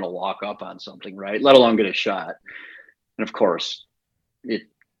no way I'm going to walk up on something, right? Let alone get a shot. And of course, it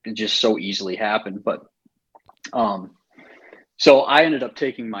just so easily happened. But so I ended up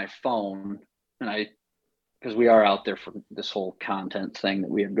taking my phone, and because we are out there for this whole content thing that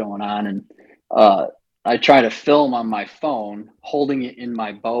we have going on, and I try to film on my phone, holding it in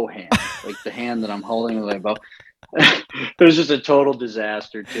my bow hand, like the hand that I'm holding with my bow. It was just a total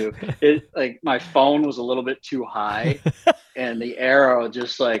disaster too. Like my phone was a little bit too high, and the arrow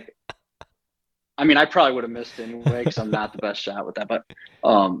just like, I probably would have missed anyway because I'm not the best shot with that. But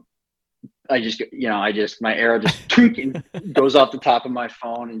my arrow just and goes off the top of my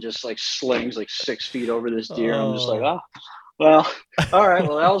phone and just like slings like 6 feet over this deer. And I'm just like, oh. Well, all right.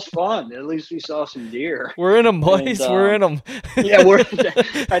 Well, that was fun. At least we saw some deer. We're in them, boys. We're in them. Yeah,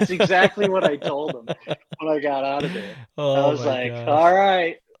 that's exactly what I told them when I got out of there. I was like, gosh. All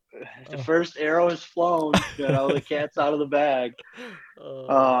right, the first arrow is flown. The cat's out of the bag.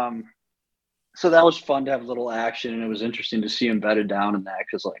 So that was fun to have a little action, and it was interesting to see him bedded down in that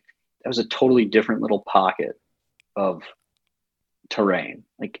because like that was a totally different little pocket of terrain.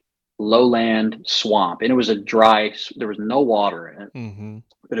 Like lowland swamp, and it was a dry, there was no water in it,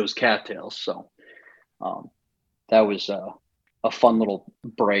 but it was cattails. So that was a fun little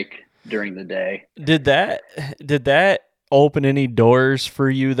break during the day. Did that open any doors for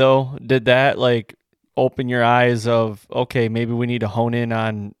you though? Did that like open your eyes of, okay, maybe we need to hone in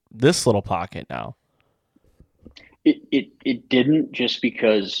on this little pocket now? It didn't, just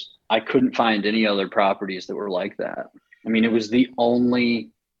because I couldn't find any other properties that were like that. It was the only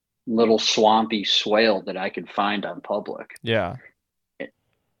little swampy swale that I could find on public. Yeah.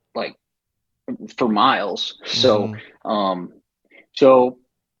 Like for miles. So, so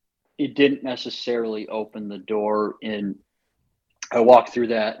it didn't necessarily open the door in. I walked through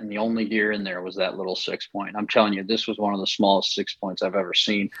that, and the only deer in there was that little 6-point. I'm telling you, this was one of the smallest 6-points I've ever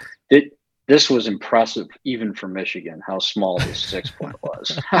seen. This was impressive, even for Michigan, how small this 6-point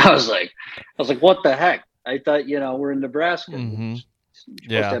was. I was like, what the heck? I thought, we're in Nebraska. Mm-hmm.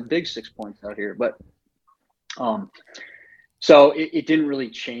 You're supposed to have big 6-points out here, but so it didn't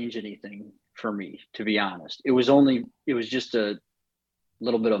really change anything for me, to be honest. It was just a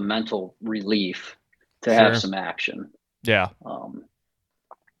little bit of mental relief to have some action. Yeah.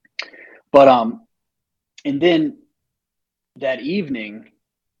 And then that evening,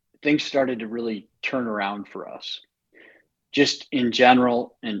 things started to really turn around for us, just in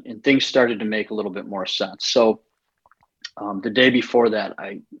general, and things started to make a little bit more sense. So the day before that,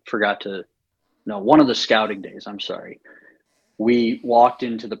 one of the scouting days, I'm sorry, we walked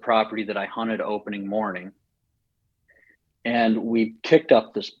into the property that I hunted opening morning, and we picked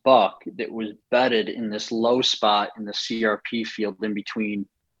up this buck that was bedded in this low spot in the CRP field in between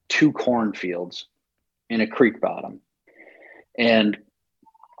two cornfields in a creek bottom. And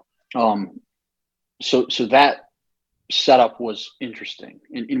so that setup was interesting.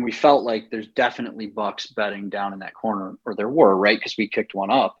 And we felt like there's definitely bucks bedding down in that corner, or there were, right? Because we kicked one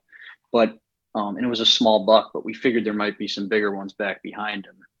up. But and it was a small buck, but we figured there might be some bigger ones back behind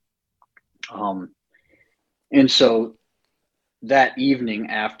him. And so that evening,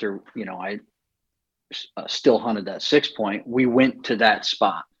 after I still hunted that 6-point, we went to that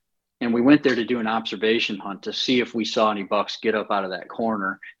spot, and we went there to do an observation hunt to see if we saw any bucks get up out of that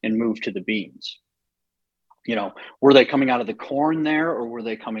corner and move to the beans. Were they coming out of the corn there, or were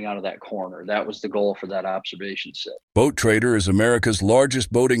they coming out of that corner? That was the goal for that observation set. Boat Trader is America's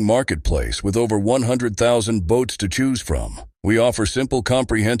largest boating marketplace with over 100,000 boats to choose from. We offer simple,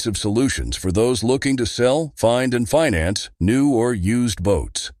 comprehensive solutions for those looking to sell, find, and finance new or used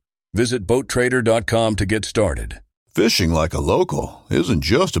boats. Visit BoatTrader.com to get started. Fishing like a local isn't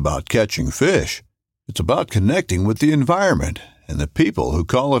just about catching fish. It's about connecting with the environment and the people who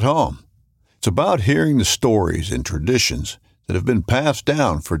call it home. It's about hearing the stories and traditions that have been passed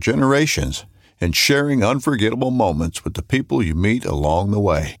down for generations and sharing unforgettable moments with the people you meet along the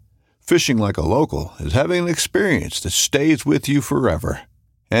way. Fishing like a local is having an experience that stays with you forever.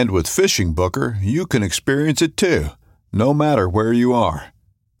 And with Fishing Booker, you can experience it too, no matter where you are.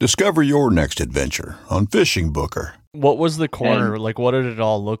 Discover your next adventure on Fishing Booker. What was the corner like? What did it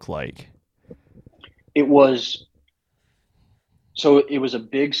all look like? It was a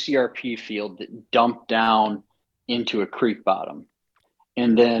big CRP field that dumped down into a creek bottom,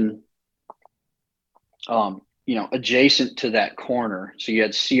 and then adjacent to that corner, so you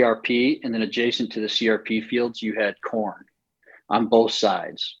had CRP, and then adjacent to the CRP fields, you had corn on both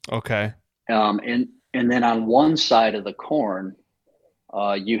sides. Okay. And then on one side of the corn,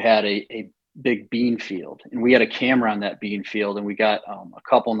 you had a big bean field, and we had a camera on that bean field, and we got a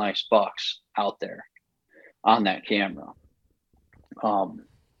couple nice bucks out there on that camera.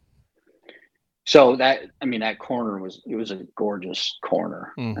 So that corner was a gorgeous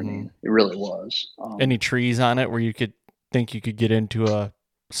corner. Mm-hmm. I mean, it really was. Any trees on it where you could get into a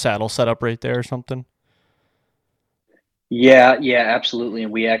saddle setup right there or something? Yeah, absolutely.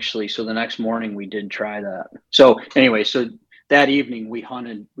 And so the next morning we did try that. So anyway, that evening we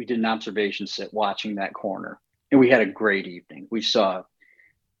did an observation sit watching that corner, and we had a great evening. We saw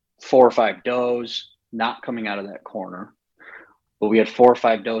 4 or 5 does not coming out of that corner, but we had 4 or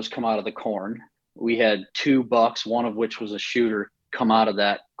 5 does come out of the corn. We had 2 bucks, one of which was a shooter, come out of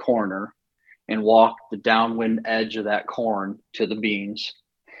that corner and walk the downwind edge of that corn to the beans.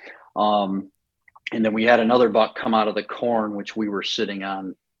 And then we had another buck come out of the corn, which we were sitting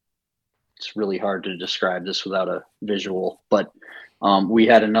on. It's really hard to describe this without a visual, but we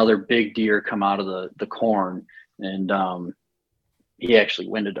had another big deer come out of the corn, and he actually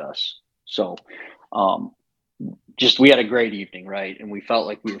winded us. So we had a great evening, right? And we felt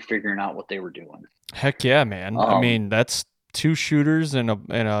like we were figuring out what they were doing. Heck yeah, man. I mean, that's 2 shooters and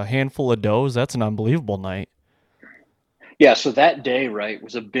a handful of does. That's an unbelievable night. Yeah, so that day, right,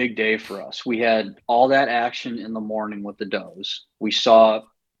 was a big day for us. We had all that action in the morning with the does. We saw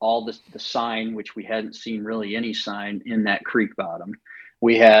all the sign, which we hadn't seen really any sign in that creek bottom.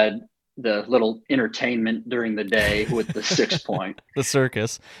 We had the little entertainment during the day with the 6-point. The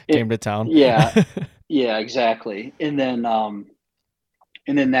circus came to town. Yeah, exactly. And then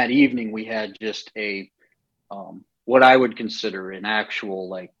that evening we had just a what I would consider an actual,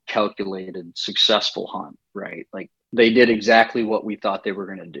 like, calculated, successful hunt, right? Like, they did exactly what we thought they were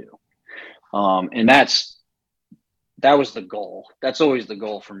going to do. And that was the goal. That's always the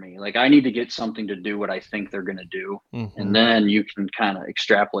goal for me. Like I need to get something to do what I think they're going to do. Mm-hmm. And then you can kind of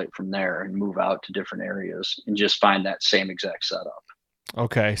extrapolate from there and move out to different areas and just find that same exact setup.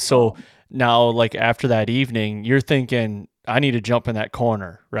 Okay. So now, like after that evening, you're thinking, I need to jump in that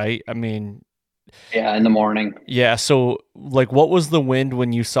corner, right? I mean, yeah, in the morning. Yeah. So, like, what was the wind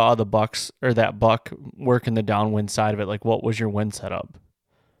when you saw the bucks or that buck working the downwind side of it? Like, what was your wind setup?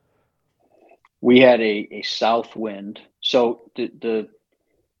 We had a south wind. So the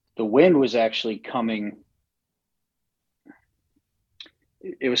wind was actually coming.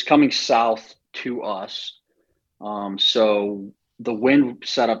 It was coming south to us. So the wind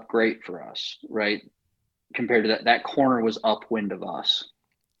set up great for us, right? Compared to that corner was upwind of us.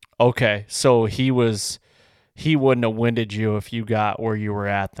 Okay. So he wouldn't have winded you if you got where you were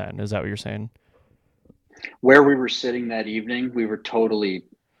at then. Is that what you're saying? Where we were sitting that evening, we were totally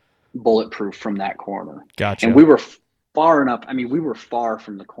bulletproof from that corner. Gotcha. And we were far enough. I mean, we were far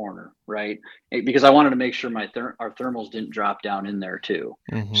from the corner, right? Because I wanted to make sure our thermals didn't drop down in there too.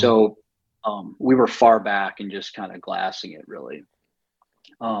 Mm-hmm. So we were far back and just kind of glassing it really.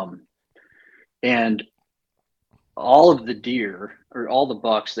 And all of the deer or all the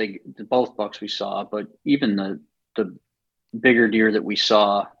bucks, both bucks we saw, but even the bigger deer that we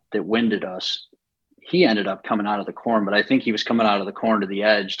saw that winded us, he ended up coming out of the corn, but I think he was coming out of the corn to the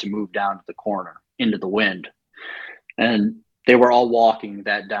edge to move down to the corner into the wind. And they were all walking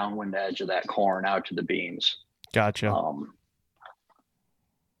that downwind edge of that corn out to the beams. Gotcha.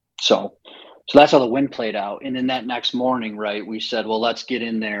 So that's how the wind played out. And then that next morning, right, we said, well, let's get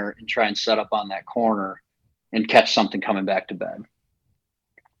in there and try and set up on that corner and catch something coming back to bed.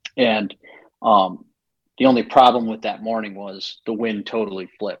 And the only problem with that morning was the wind totally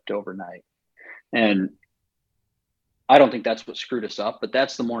flipped overnight. And I don't think that's what screwed us up, but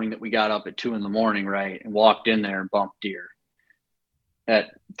that's the morning that we got up at 2 a.m, right, and walked in there and bumped deer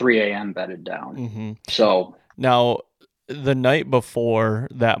at 3 a.m. bedded down. Mm-hmm. So now the night before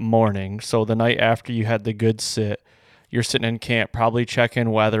that morning, so the night after you had the good sit, you're sitting in camp, probably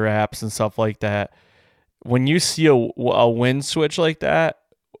checking weather apps and stuff like that. When you see a wind switch like that,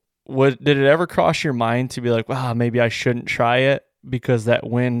 did it ever cross your mind to be like, wow, maybe I shouldn't try it because that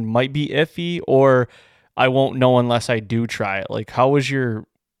wind might be iffy, or I won't know unless I do try it? Like, how was your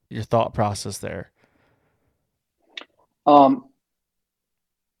thought process there? I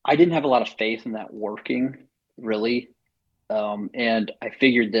didn't have a lot of faith in that working, really. And I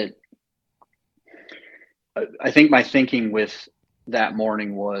figured that I think my thinking with that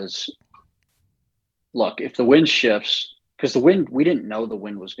morning was, look, if the wind shifts, because we didn't know the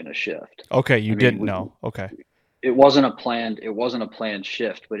wind was going to shift. Okay, you didn't know. Okay. It wasn't a planned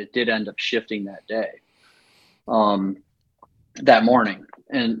shift, but it did end up shifting that day. That morning.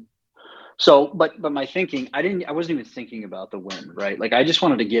 And so, but my thinking, I wasn't even thinking about the wind, right? Like I just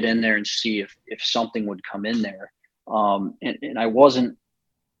wanted to get in there and see if something would come in there. And I wasn't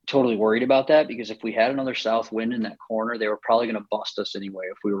totally worried about that, because if we had another south wind in that corner, they were probably going to bust us anyway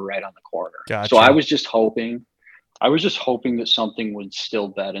if we were right on the corner. Gotcha. So I was just hoping that something would still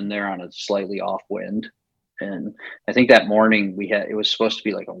bed in there on a slightly off wind. And I think that morning it was supposed to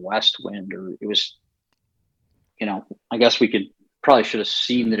be like a west wind, or it was, I guess we probably should have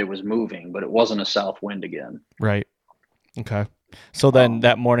seen that it was moving, but it wasn't a south wind again. Right. Okay. So then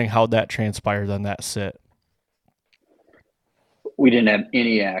that morning, how'd that transpire then, that sit? We didn't have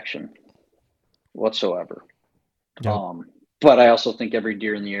any action whatsoever. Yep. But I also think every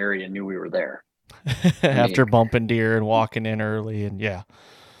deer in the area knew we were there. After bumping deer and walking in early, and yeah.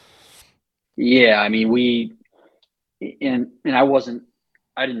 Yeah, I mean,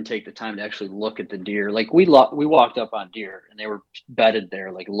 I didn't take the time to actually look at the deer. Like we walked up on deer and they were bedded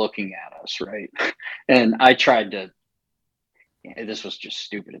there, like looking at us, right? And I tried to. This was just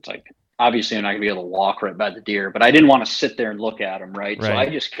stupid. It's like, obviously I'm not gonna be able to walk right by the deer, but I didn't want to sit there and look at them, right? So I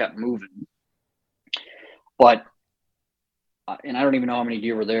just kept moving. But and I don't even know how many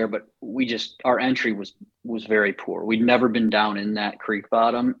deer were there, but our entry was very poor. We'd never been down in that creek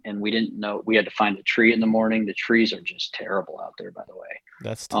bottom, and we didn't know. We had to find a tree in the morning. The trees are just terrible out there, by the way.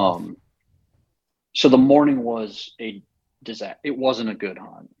 That's tough. So the morning was a disaster. It wasn't a good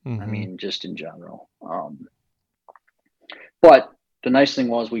hunt. Mm-hmm. I mean, just in general. But the nice thing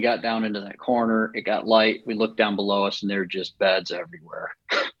was we got down into that corner. It got light. We looked down below us, and there were just beds everywhere.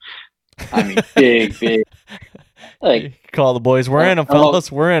 I mean, big. Like, call the boys. We're in them,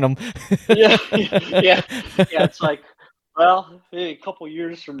 fellas. We're in them. yeah. It's like, well, hey, a couple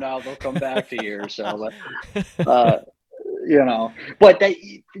years from now they'll come back to here. So, but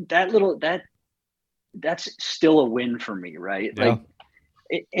that's still a win for me, right? Yeah.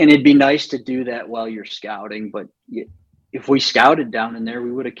 and it'd be nice to do that while you're scouting, but if we scouted down in there,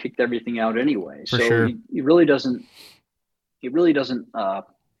 we would have kicked everything out anyway. For so sure. it really doesn't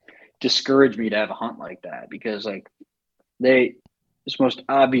discourage me to have a hunt like that, because like it's the most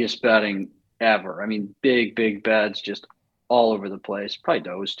obvious bedding ever. I mean, big beds just all over the place, probably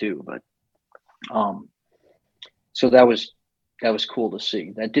does too, but so that was cool to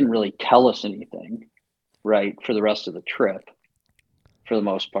see. That didn't really tell us anything, right, for the rest of the trip. For the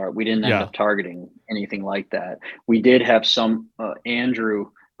most part, we didn't end up targeting anything like that. We did have some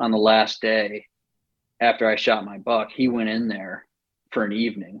Andrew on the last day after I shot my buck. He went in there for an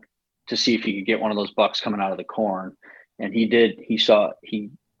evening to see if he could get one of those bucks coming out of the corn, and he did. He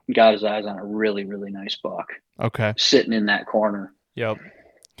got his eyes on a really nice buck. Okay, sitting in that corner. Yep.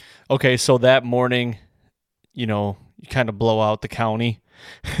 Okay, so that morning, you kind of blow out the county,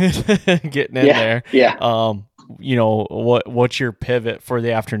 getting in there. Yeah. What's your pivot for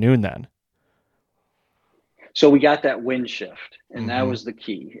the afternoon then? So we got that wind shift, and that was the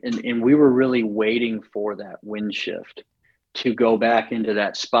key. And we were really waiting for that wind shift to go back into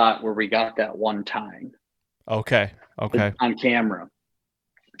that spot where we got that one time. Okay. On camera.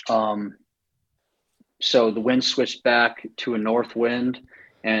 So the wind switched back to a north wind,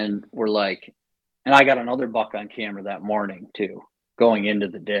 and and I got another buck on camera that morning too, going into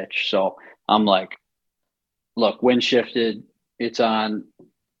the ditch. So I'm like, look, wind shifted, it's on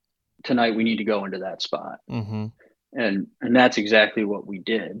tonight. We need to go into that spot. Mm-hmm. And that's exactly what we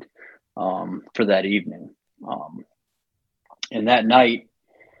did for that evening. And that night,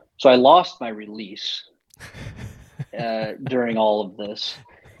 so I lost my release during all of this,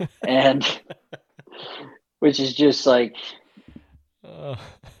 and which is just like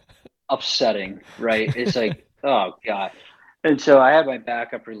upsetting, right? It's like, oh God. And so I had my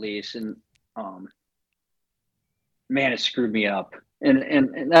backup release, and man, it screwed me up.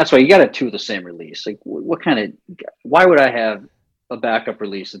 And that's why you got to have two of the same release. Like, why would I have a backup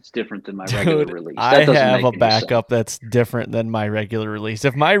release that's different than my regular release? I have a backup that's different than my regular release.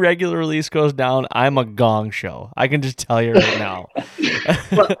 If my regular release goes down, I'm a gong show. I can just tell you right now.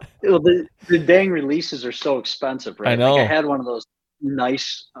 well, the dang releases are so expensive, right? I know. Like I had one of those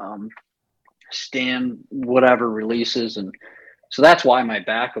nice stand whatever releases, and so that's why my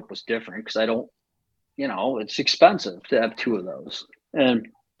backup was different, because I don't, it's expensive to have two of those.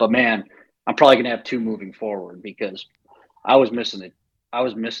 But man, I'm probably gonna have two moving forward, because I was missing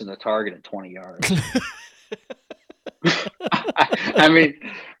the target at 20 yards. I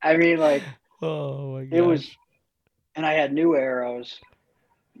mean, like, oh my gosh. It was, and I had new arrows.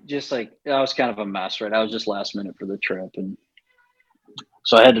 Just like, I was kind of a mess, right? I was just last minute for the trip, and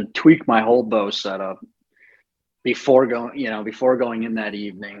so I had to tweak my whole bow setup before going in that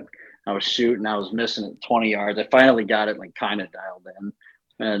evening. I was shooting, I was missing it 20 yards. I finally got it like kind of dialed in,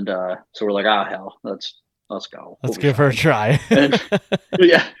 and so we're like, oh hell, let's go. Let's give her a try. And,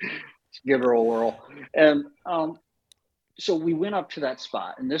 yeah, let's give her a whirl. And so we went up to that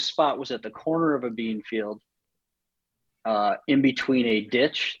spot, and this spot was at the corner of a bean field, in between a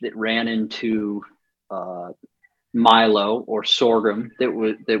ditch that ran into milo or sorghum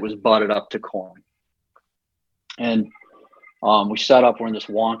that was butted up to corn. And we set up, we're in this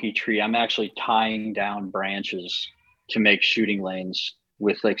wonky tree. I'm actually tying down branches to make shooting lanes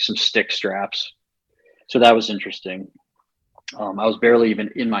with like some stick straps. So that was interesting. I was barely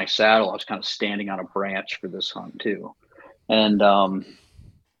even in my saddle. I was kind of standing on a branch for this hunt too. And,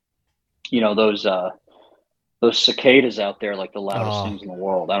 those cicadas out there, like the loudest things in the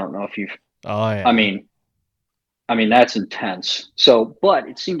world. I don't know if you've, oh yeah. I mean, that's intense. So, but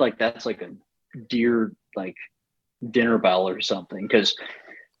it seemed like that's like a deer, like dinner bell or something, because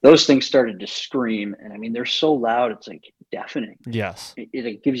those things started to scream, and I mean, they're so loud, it's like deafening. Yes.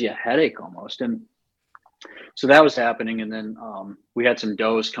 It gives you a headache almost. And so that was happening. And then we had some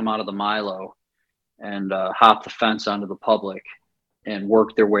does come out of the milo and hop the fence onto the public and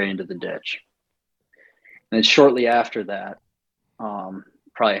work their way into the ditch. And then shortly after that,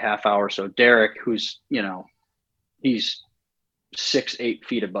 probably a half hour or so, Derek, who's, he's 6-8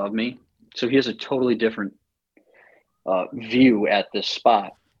 feet above me, so he has a totally different view at this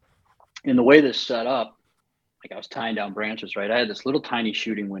spot. And the way this set up, like I was tying down branches, right? I had this little tiny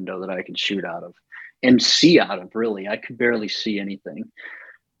shooting window that I could shoot out of and see out of, really. I could barely see anything. And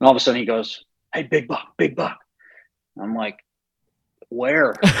all of a sudden he goes, "Hey, big buck, big buck." I'm like,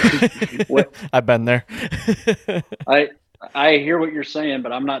 where? I've been there. I hear what you're saying,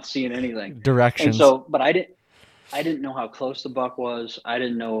 but I'm not seeing anything. Directions. And so, but I didn't know how close the buck was. I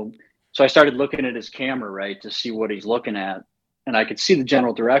didn't know. So I started looking at his camera, right, to see what he's looking at. And I could see the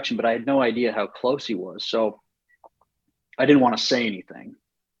general direction, but I had no idea how close he was. So I didn't want to say anything.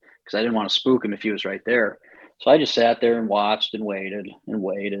 because I didn't want to spook him if he was right there. So I just sat there and watched and waited and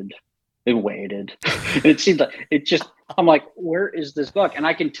waited and waited. And it seemed like I'm like, where is this buck? And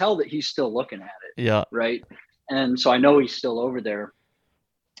I can tell that he's still looking at it. Yeah. Right. And so I know he's still over there.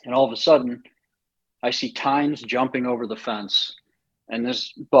 And all of a sudden I see tines jumping over the fence, and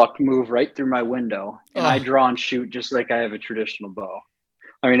this buck move right through my window, and I draw and shoot just like I have a traditional bow.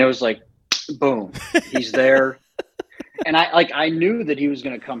 I mean, it was like, boom, he's there. And I knew that he was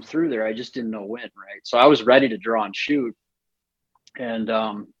going to come through there. I just didn't know when, right? So I was ready to draw and shoot, and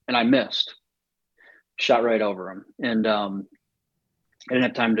I missed, shot right over him. And I didn't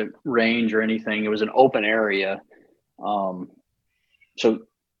have time to range or anything. It was an open area. So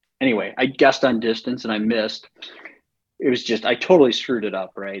anyway, I guessed on distance and I missed. It was just, I totally screwed it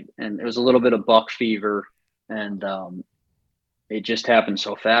up, right? And it was a little bit of buck fever, and it just happened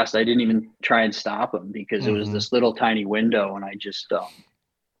so fast. I didn't even try and stop him because it was this little tiny window, and I just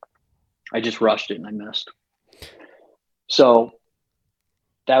rushed it and I missed. So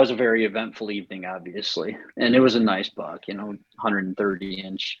that was a very eventful evening, obviously. And it was a nice buck, 130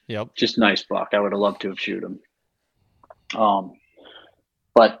 inch, just nice buck. I would have loved to have shoot him.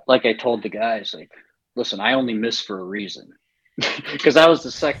 But like I told the guys, like, listen, I only missed for a reason, because that was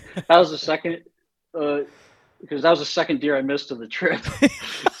the second deer I missed of the trip.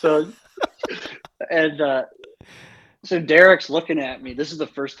 So Derek's looking at me. This is the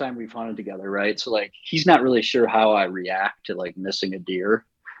first time we've hunted together, right? So like, he's not really sure how I react to like missing a deer.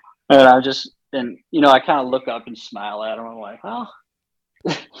 And I kind of look up and smile at him. I'm like, well,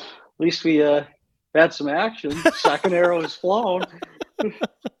 at least we had some action. Second arrow is flown.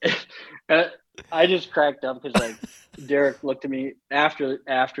 I just cracked up because like Derek looked at me after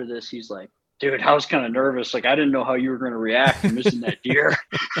this. He's like, dude, I was kind of nervous. Like, I didn't know how you were going to react to missing that deer.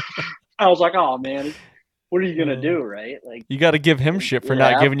 I was like, oh man, what are you going to do? Right. Like, you got to give him shit for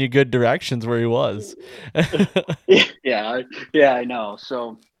not giving you good directions where he was. Yeah, I know.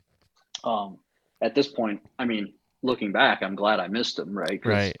 So, at this point, I mean, looking back, I'm glad I missed him. Right.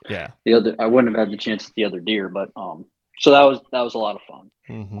 Right. Yeah. I wouldn't have had the chance at the other deer, but, so that was a lot of fun.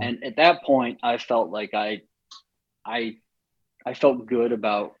 Mm-hmm. And at that point I felt like I felt good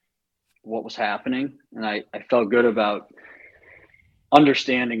about what was happening. And I felt good about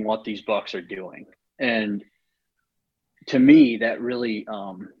understanding what these bucks are doing. And to me, that really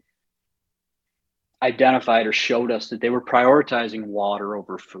identified or showed us that they were prioritizing water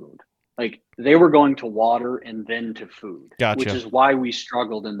over food. Like, they were going to water and then to food. Gotcha. Which is why we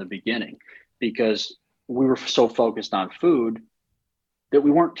struggled in the beginning, because we were so focused on food that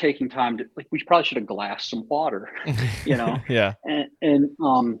we weren't taking time to, like, we probably should have glassed some water, Yeah.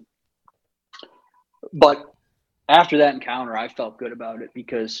 But after that encounter, I felt good about it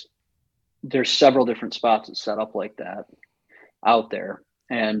because there's several different spots that set up like that out there.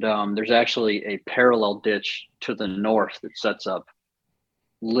 And there's actually a parallel ditch to the north that sets up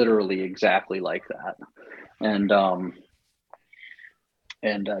literally exactly like that. And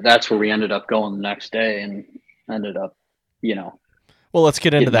that's where we ended up going the next day, and ended up, Well, let's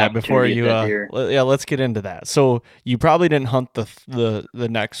get into that before you. Yeah, let's get into that. So you probably didn't hunt the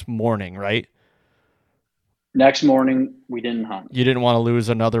next morning, right? Next morning we didn't hunt. You didn't want to lose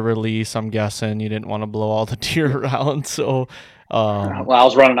another release, I'm guessing. You didn't want to blow all the deer around, so. Well, I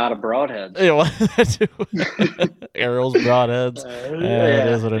was running out of broadheads. Arrows, broadheads. It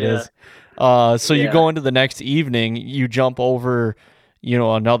is what it is. So you go into the next evening, you jump over,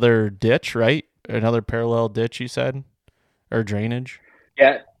 another ditch, right? Another parallel ditch, you said, or drainage.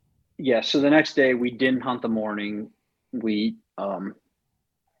 Yeah. So the next day we didn't hunt the morning. We,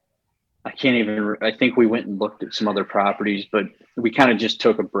 I think we went and looked at some other properties, but we kind of just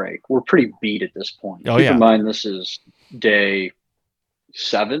took a break. We're pretty beat at this point. Oh, Keep in mind, this is day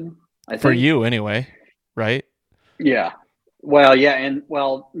 7, I think. For you anyway, right? Yeah. Well, yeah. And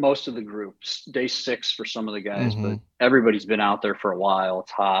most of the groups, day 6 for some of the guys, but everybody's been out there for a while.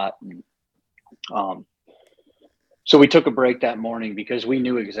 It's hot. And, so we took a break that morning because we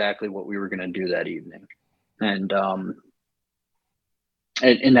knew exactly what we were going to do that evening. And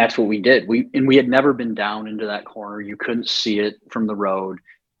that's what we did. We had never been down into that corner. You couldn't see it from the road.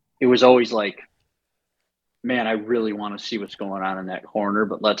 It was always like, man, I really want to see what's going on in that corner,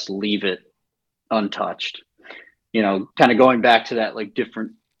 but let's leave it untouched. Kind of going back to that, like,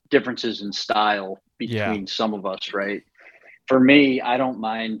 differences in style between some of us, right? For me, I don't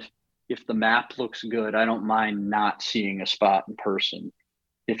mind if the map looks good. I don't mind not seeing a spot in person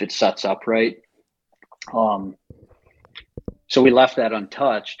if it sets up right. So we left that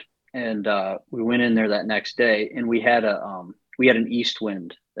untouched, and we went in there that next day, and we had an east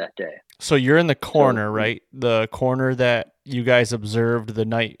wind that day. So you're in the corner, right? The corner that you guys observed the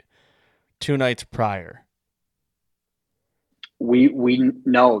night 2 nights prior? We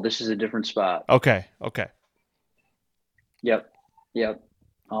no, this is a different spot. Okay. Yep.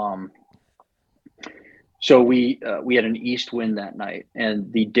 So we had an east wind that night,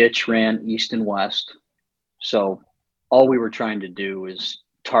 and the ditch ran east and west. So all we were trying to do is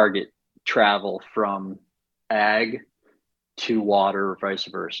target travel from ag to water or vice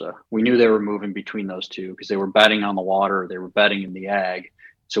versa. We knew they were moving between those two because they were betting on the water, they were betting in the ag.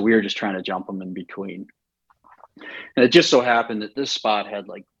 So we were just trying to jump them in between. And it just so happened that this spot had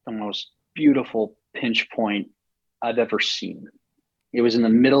like the most beautiful pinch point I've ever seen. It was in the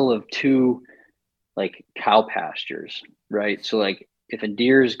middle of two like cow pastures, right? So like if a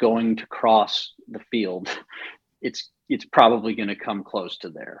deer is going to cross the field, it's probably going to come close to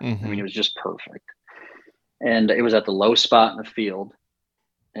there. Mm-hmm. I mean, it was just perfect. And it was at the low spot in the field,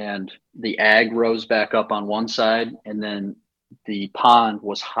 and the ag rose back up on one side, and then the pond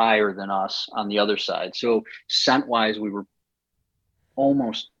was higher than us on the other side. So scent wise, we were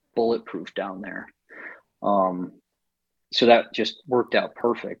almost bulletproof down there. So that just worked out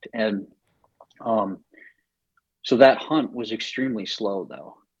perfect. And so that hunt was extremely slow,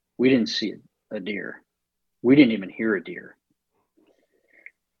 though. We didn't see a deer. We didn't even hear a deer.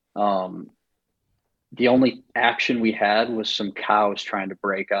 The only action we had was some cows trying to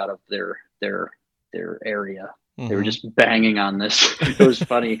break out of their area. Mm-hmm. They were just banging on this. It was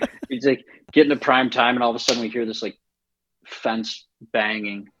funny. It's like getting to prime time, and all of a sudden we hear this like fence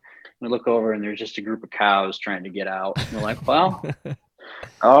banging. We look over, and there's just a group of cows trying to get out. And we're like, well,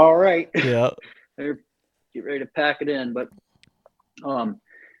 all right. Yeah. Get ready to pack it in. But and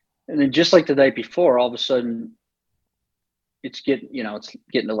then just like the night before, all of a sudden it's getting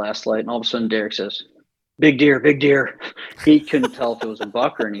to last light, and all of a sudden Derek says, big deer, big deer. He couldn't tell if it was a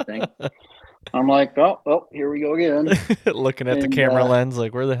buck or anything. I'm like, oh, here we go again. Looking at the camera lens,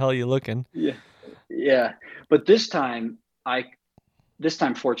 like, where the hell are you looking? Yeah. But this time,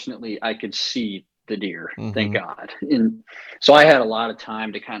 fortunately, I could see the deer. Mm-hmm. Thank God. And so I had a lot of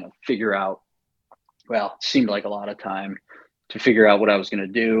time to kind of figure out. Well, it seemed like a lot of time to figure out what I was going to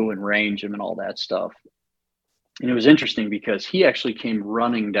do and range him and all that stuff. And it was interesting because he actually came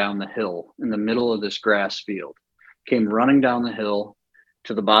running down the hill in the middle of this grass field, came running down the hill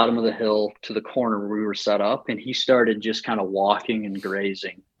to the bottom of the hill to the corner where we were set up. And he started just kind of walking and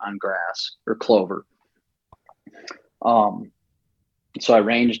grazing on grass or clover. So I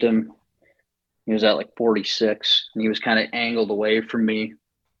ranged him. He was at like 46, and he was kind of angled away from me.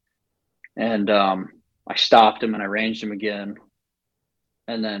 And I stopped him and I ranged him again.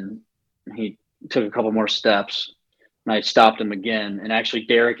 And then he took a couple more steps, and I stopped him again. And actually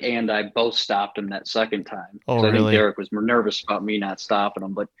Derek and I both stopped him that second time. Oh, really? I think Derek was more nervous about me not stopping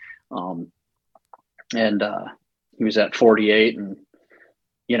him, but he was at 48, and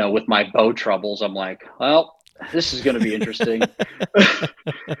with my bow troubles, I'm like, well, this is going to be interesting.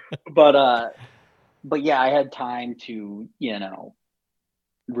 But yeah, I had time to,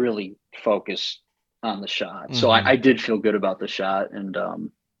 really focus on the shot. Mm-hmm. So I did feel good about the shot. And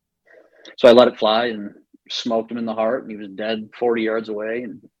so I let it fly and smoked him in the heart, and he was dead 40 yards away.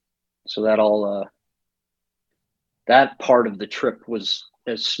 And so that part of the trip was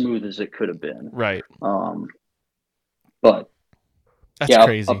as smooth as it could have been. Right. But that's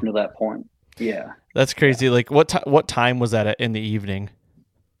crazy. Up until that point. Yeah. That's crazy. Yeah. Like what time was that in the evening?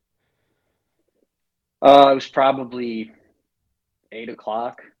 It was probably 8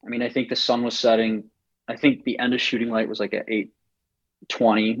 o'clock. I mean, I think the sun was setting. I think the end of shooting light was like at 8:20,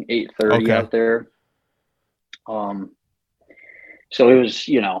 8:30 out there. So it was,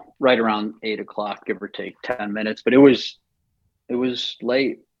 right around 8 o'clock, give or take 10 minutes, but it was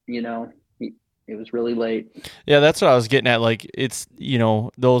late, it was really late. Yeah. That's what I was getting at. Like it's,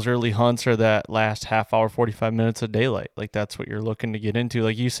 those early hunts are that last half hour, 45 minutes of daylight. Like that's what you're looking to get into.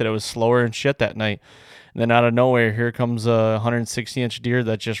 Like you said, it was slower and shit that night. And then out of nowhere, here comes a 160-inch deer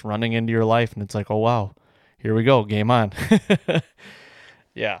that's just running into your life. And it's like, oh, wow, here we go. Game on.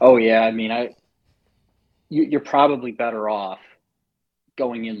 Yeah. Oh, yeah. I mean, you're probably better off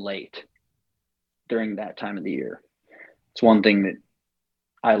going in late during that time of the year. It's one thing that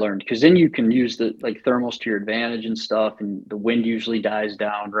I learned, because then you can use the thermals to your advantage and stuff, and the wind usually dies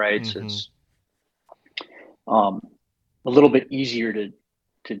down, right? Mm-hmm. So it's a little bit easier to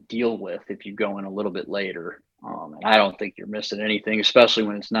deal with if you go in a little bit later. And I don't think you're missing anything, especially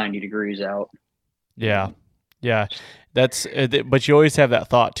when it's 90 degrees out. Yeah. Yeah. That's, but you always have that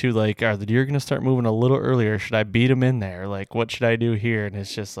thought too, like, are the deer going to start moving a little earlier? Should I beat them in there? Like, what should I do here? And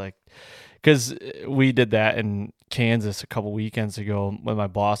it's just like, because we did that in Kansas a couple weekends ago with my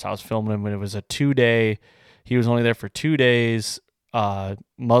boss. I was filming him, and it was a 2-day. He was only there for 2 days.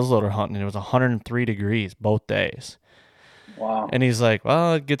 muzzleloader hunting, and it was 103 degrees both days. Wow. And he's like,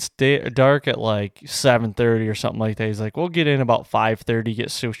 well, it gets dark at like 7:30 or something like that. He's like, we'll get in about 5:30, get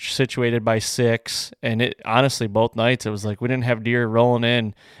situated by 6. And it honestly, both nights, it was like we didn't have deer rolling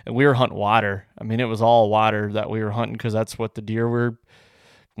in, and we were hunting water. I mean, it was all water that we were hunting because that's what the deer were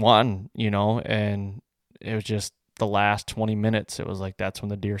wanting, and it was just the last 20 minutes. It was like that's when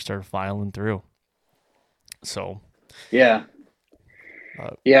the deer started filing through. So, yeah.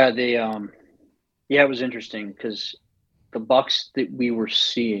 It was interesting because the bucks that we were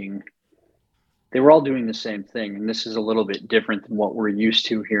seeing, they were all doing the same thing. And this is a little bit different than what we're used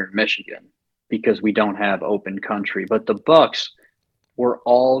to here in Michigan because we don't have open country. But the bucks were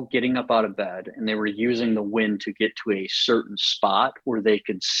all getting up out of bed and they were using the wind to get to a certain spot where they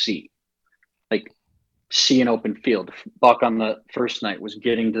could see an open field. The buck on the first night was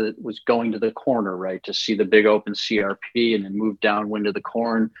going to the corner, right, to see the big open CRP and then move downwind to the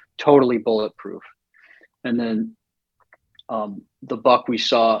corn, totally bulletproof. And then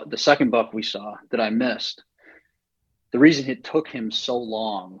the second buck we saw that I missed, the reason it took him so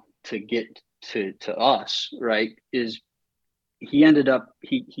long to get to us, right, is he ended up,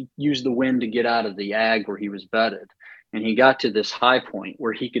 he used the wind to get out of the ag where he was bedded. And he got to this high point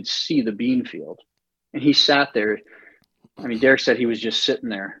where he could see the bean field. And he sat there. I mean, Derek said he was just sitting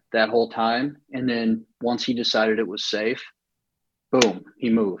there that whole time. And then once he decided it was safe, boom, he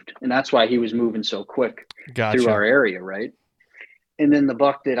moved. And that's why he was moving so quick through our area, right? And then the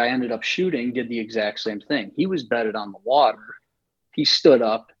buck that I ended up shooting did the exact same thing. He was bedded on the water. He stood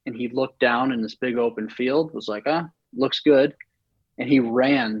up and he looked down in this big open field, was like, looks good. And he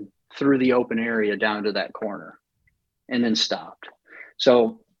ran through the open area down to that corner and then stopped.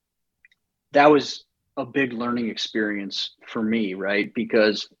 So that was a big learning experience for me, right?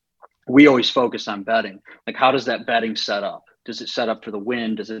 Because we always focus on bedding. Like, how does that bedding set up? Does it set up for the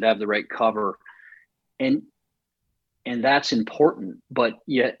wind? Does it have the right cover? And that's important, but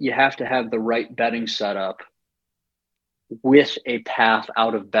yet you have to have the right bedding setup with a path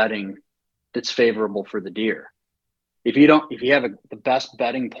out of bedding that's favorable for the deer. If you have the best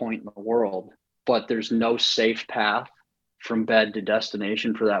bedding point in the world, but there's no safe path from bed to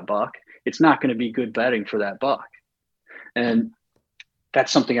destination for that buck, it's not going to be good bedding for that buck. And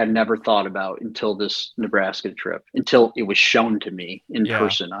that's something I'd never thought about until this Nebraska trip, until it was shown to me in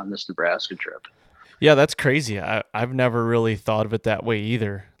person on this Nebraska trip. Yeah, that's crazy. I've never really thought of it that way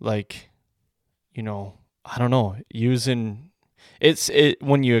either. Like, I don't know, using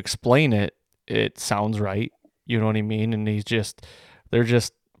when you explain it, it sounds right. You know what I mean? And they're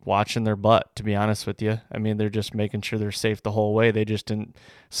just watching their butt, to be honest with you. I mean, they're just making sure they're safe the whole way. They just didn't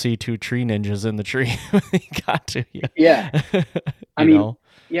see two tree ninjas in the tree when they got to you. Yeah. I mean,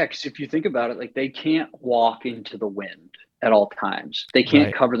 because if you think about it, like, they can't walk into the wind at all times. They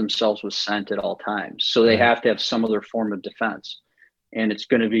can't cover themselves with scent at all times. So they have to have some other form of defense. And it's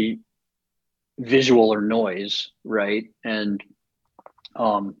going to be visual or noise, right? And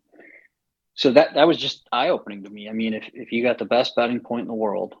so that was just eye-opening to me. I mean, if you got the best bedding point in the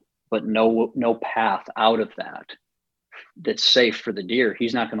world, but no path out of that's safe for the deer,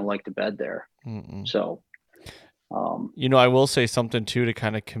 he's not going to like to bed there. Mm-mm. So, I will say something too to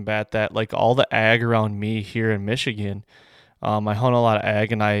kind of combat that. Like, all the ag around me here in Michigan, I hunt a lot of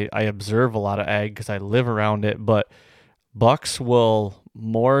ag and I observe a lot of ag because I live around it. But bucks will,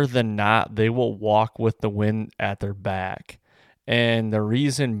 more than not, they will walk with the wind at their back. And the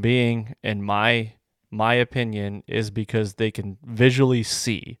reason being, in my opinion, is because they can visually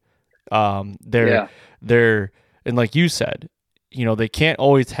see. They're and like you said, they can't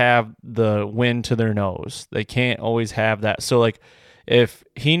always have the wind to their nose. They can't always have that. So, like, if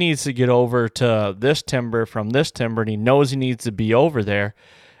he needs to get over to this timber from this timber and he knows he needs to be over there,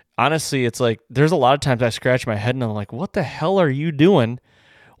 honestly, it's like there's a lot of times I scratch my head and I'm like, what the hell are you doing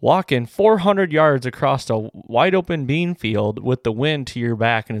walking 400 yards across a wide open bean field with the wind to your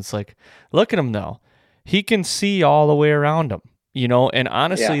back? And it's like, look at him though. He can see all the way around him, and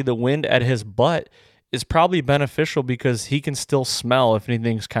honestly, the wind at his butt is probably beneficial because he can still smell if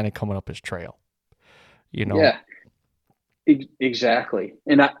anything's kind of coming up his trail, Yeah, exactly.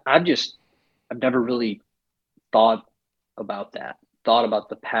 And I've never really thought about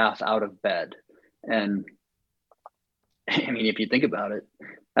the path out of bed. And I mean, if you think about it,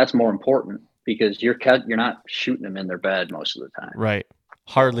 that's more important because you're not shooting them in their bed most of the time. Right.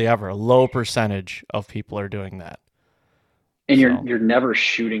 Hardly ever. A low percentage of people are doing that. And you're never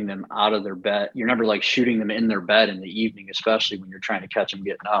shooting them out of their bed. You're never like shooting them in their bed in the evening, especially when you're trying to catch them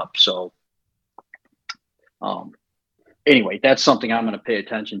getting up. So anyway, that's something I'm going to pay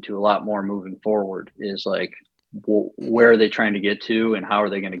attention to a lot more moving forward, is like where are they trying to get to and how are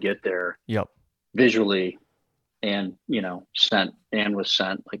they going to get there Yep. visually and, sent and was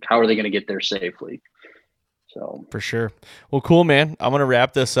sent. Like, how are they going to get there safely? So For sure. Well, cool, man. I'm going to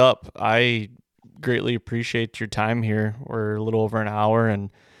wrap this up. I greatly appreciate your time here. We're a little over an hour, and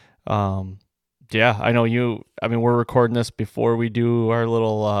yeah, I know we're recording this before we do our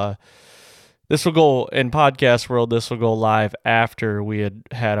little this will go in podcast world. This will go live after we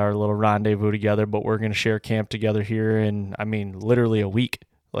had our little rendezvous together, but we're going to share camp together here in, literally a week.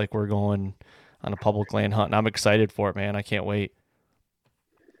 Like, we're going on a public land hunt, and I'm excited for it, man. I can't wait.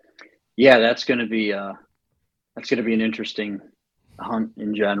 Yeah, that's going to be an interesting hunt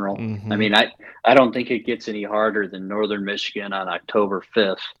in general. Mm-hmm. I don't think it gets any harder than Northern Michigan on October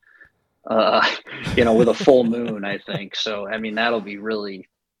 5th. With a full moon, I think. So,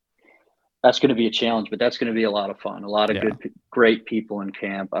 that's going to be a challenge, but that's going to be a lot of fun. A lot of great people in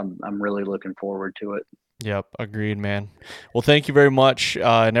camp. I'm really looking forward to it. Yep. Agreed, man. Well, thank you very much.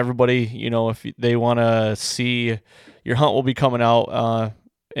 And everybody, if they want to see your hunt, will be coming out,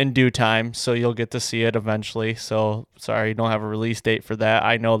 in due time. So you'll get to see it eventually. So sorry, you don't have a release date for that.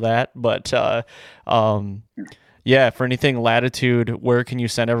 I know that, but, yeah, for anything Latitude, where can you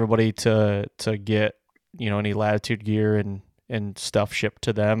send everybody to get, any Latitude gear and stuff shipped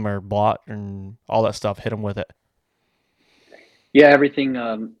to them or bought and all that stuff? Hit them with it. Yeah, everything.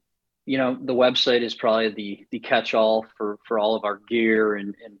 The website is probably the catch-all for all of our gear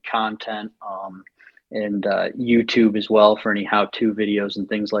and content, and YouTube as well for any how-to videos and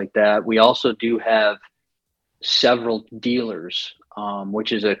things like that. We also do have several dealers,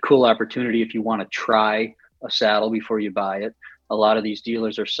 which is a cool opportunity if you want to try a saddle before you buy it. A lot of these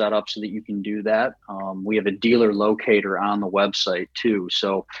dealers are set up so that you can do that. We have a dealer locator on the website too.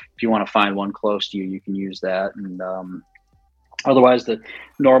 So if you want to find one close to you, you can use that. And otherwise, the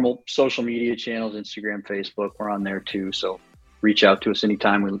normal social media channels, Instagram, Facebook, we're on there too. So reach out to us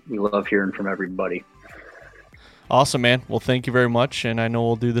anytime. We love hearing from everybody. Awesome, man. Well, thank you very much. And I know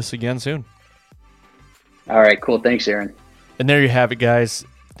we'll do this again soon. All right, cool. Thanks, Aaron. And there you have it, guys.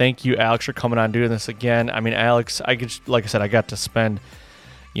 Thank you, Alex, for coming on doing this again. Alex, like I said, I got to spend,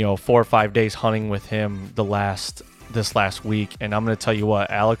 4 or 5 days hunting with him this last week, and I'm going to tell you what,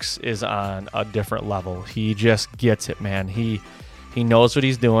 Alex is on a different level. He just gets it, man. He knows what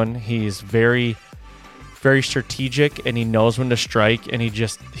he's doing. He's very, very strategic, and he knows when to strike, and he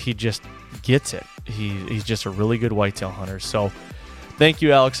just gets it. He's just a really good whitetail hunter. So thank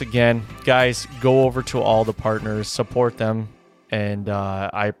you, Alex, again. Guys, go over to all the partners, support them. And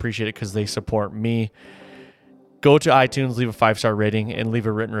I appreciate it because they support me. Go to iTunes, leave a 5-star rating, and leave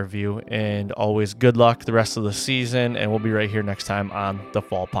a written review. And always good luck the rest of the season. And we'll be right here next time on the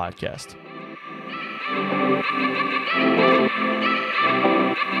Fall Podcast.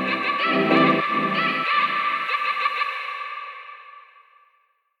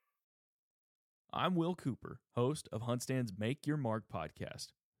 I'm Will Cooper, host of HuntStand's Make Your Mark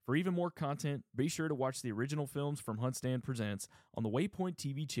podcast. For even more content, be sure to watch the original films from HuntStand Presents on the Waypoint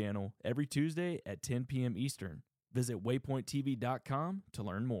TV channel every Tuesday at 10 p.m. Eastern. Visit waypointtv.com to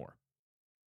learn more.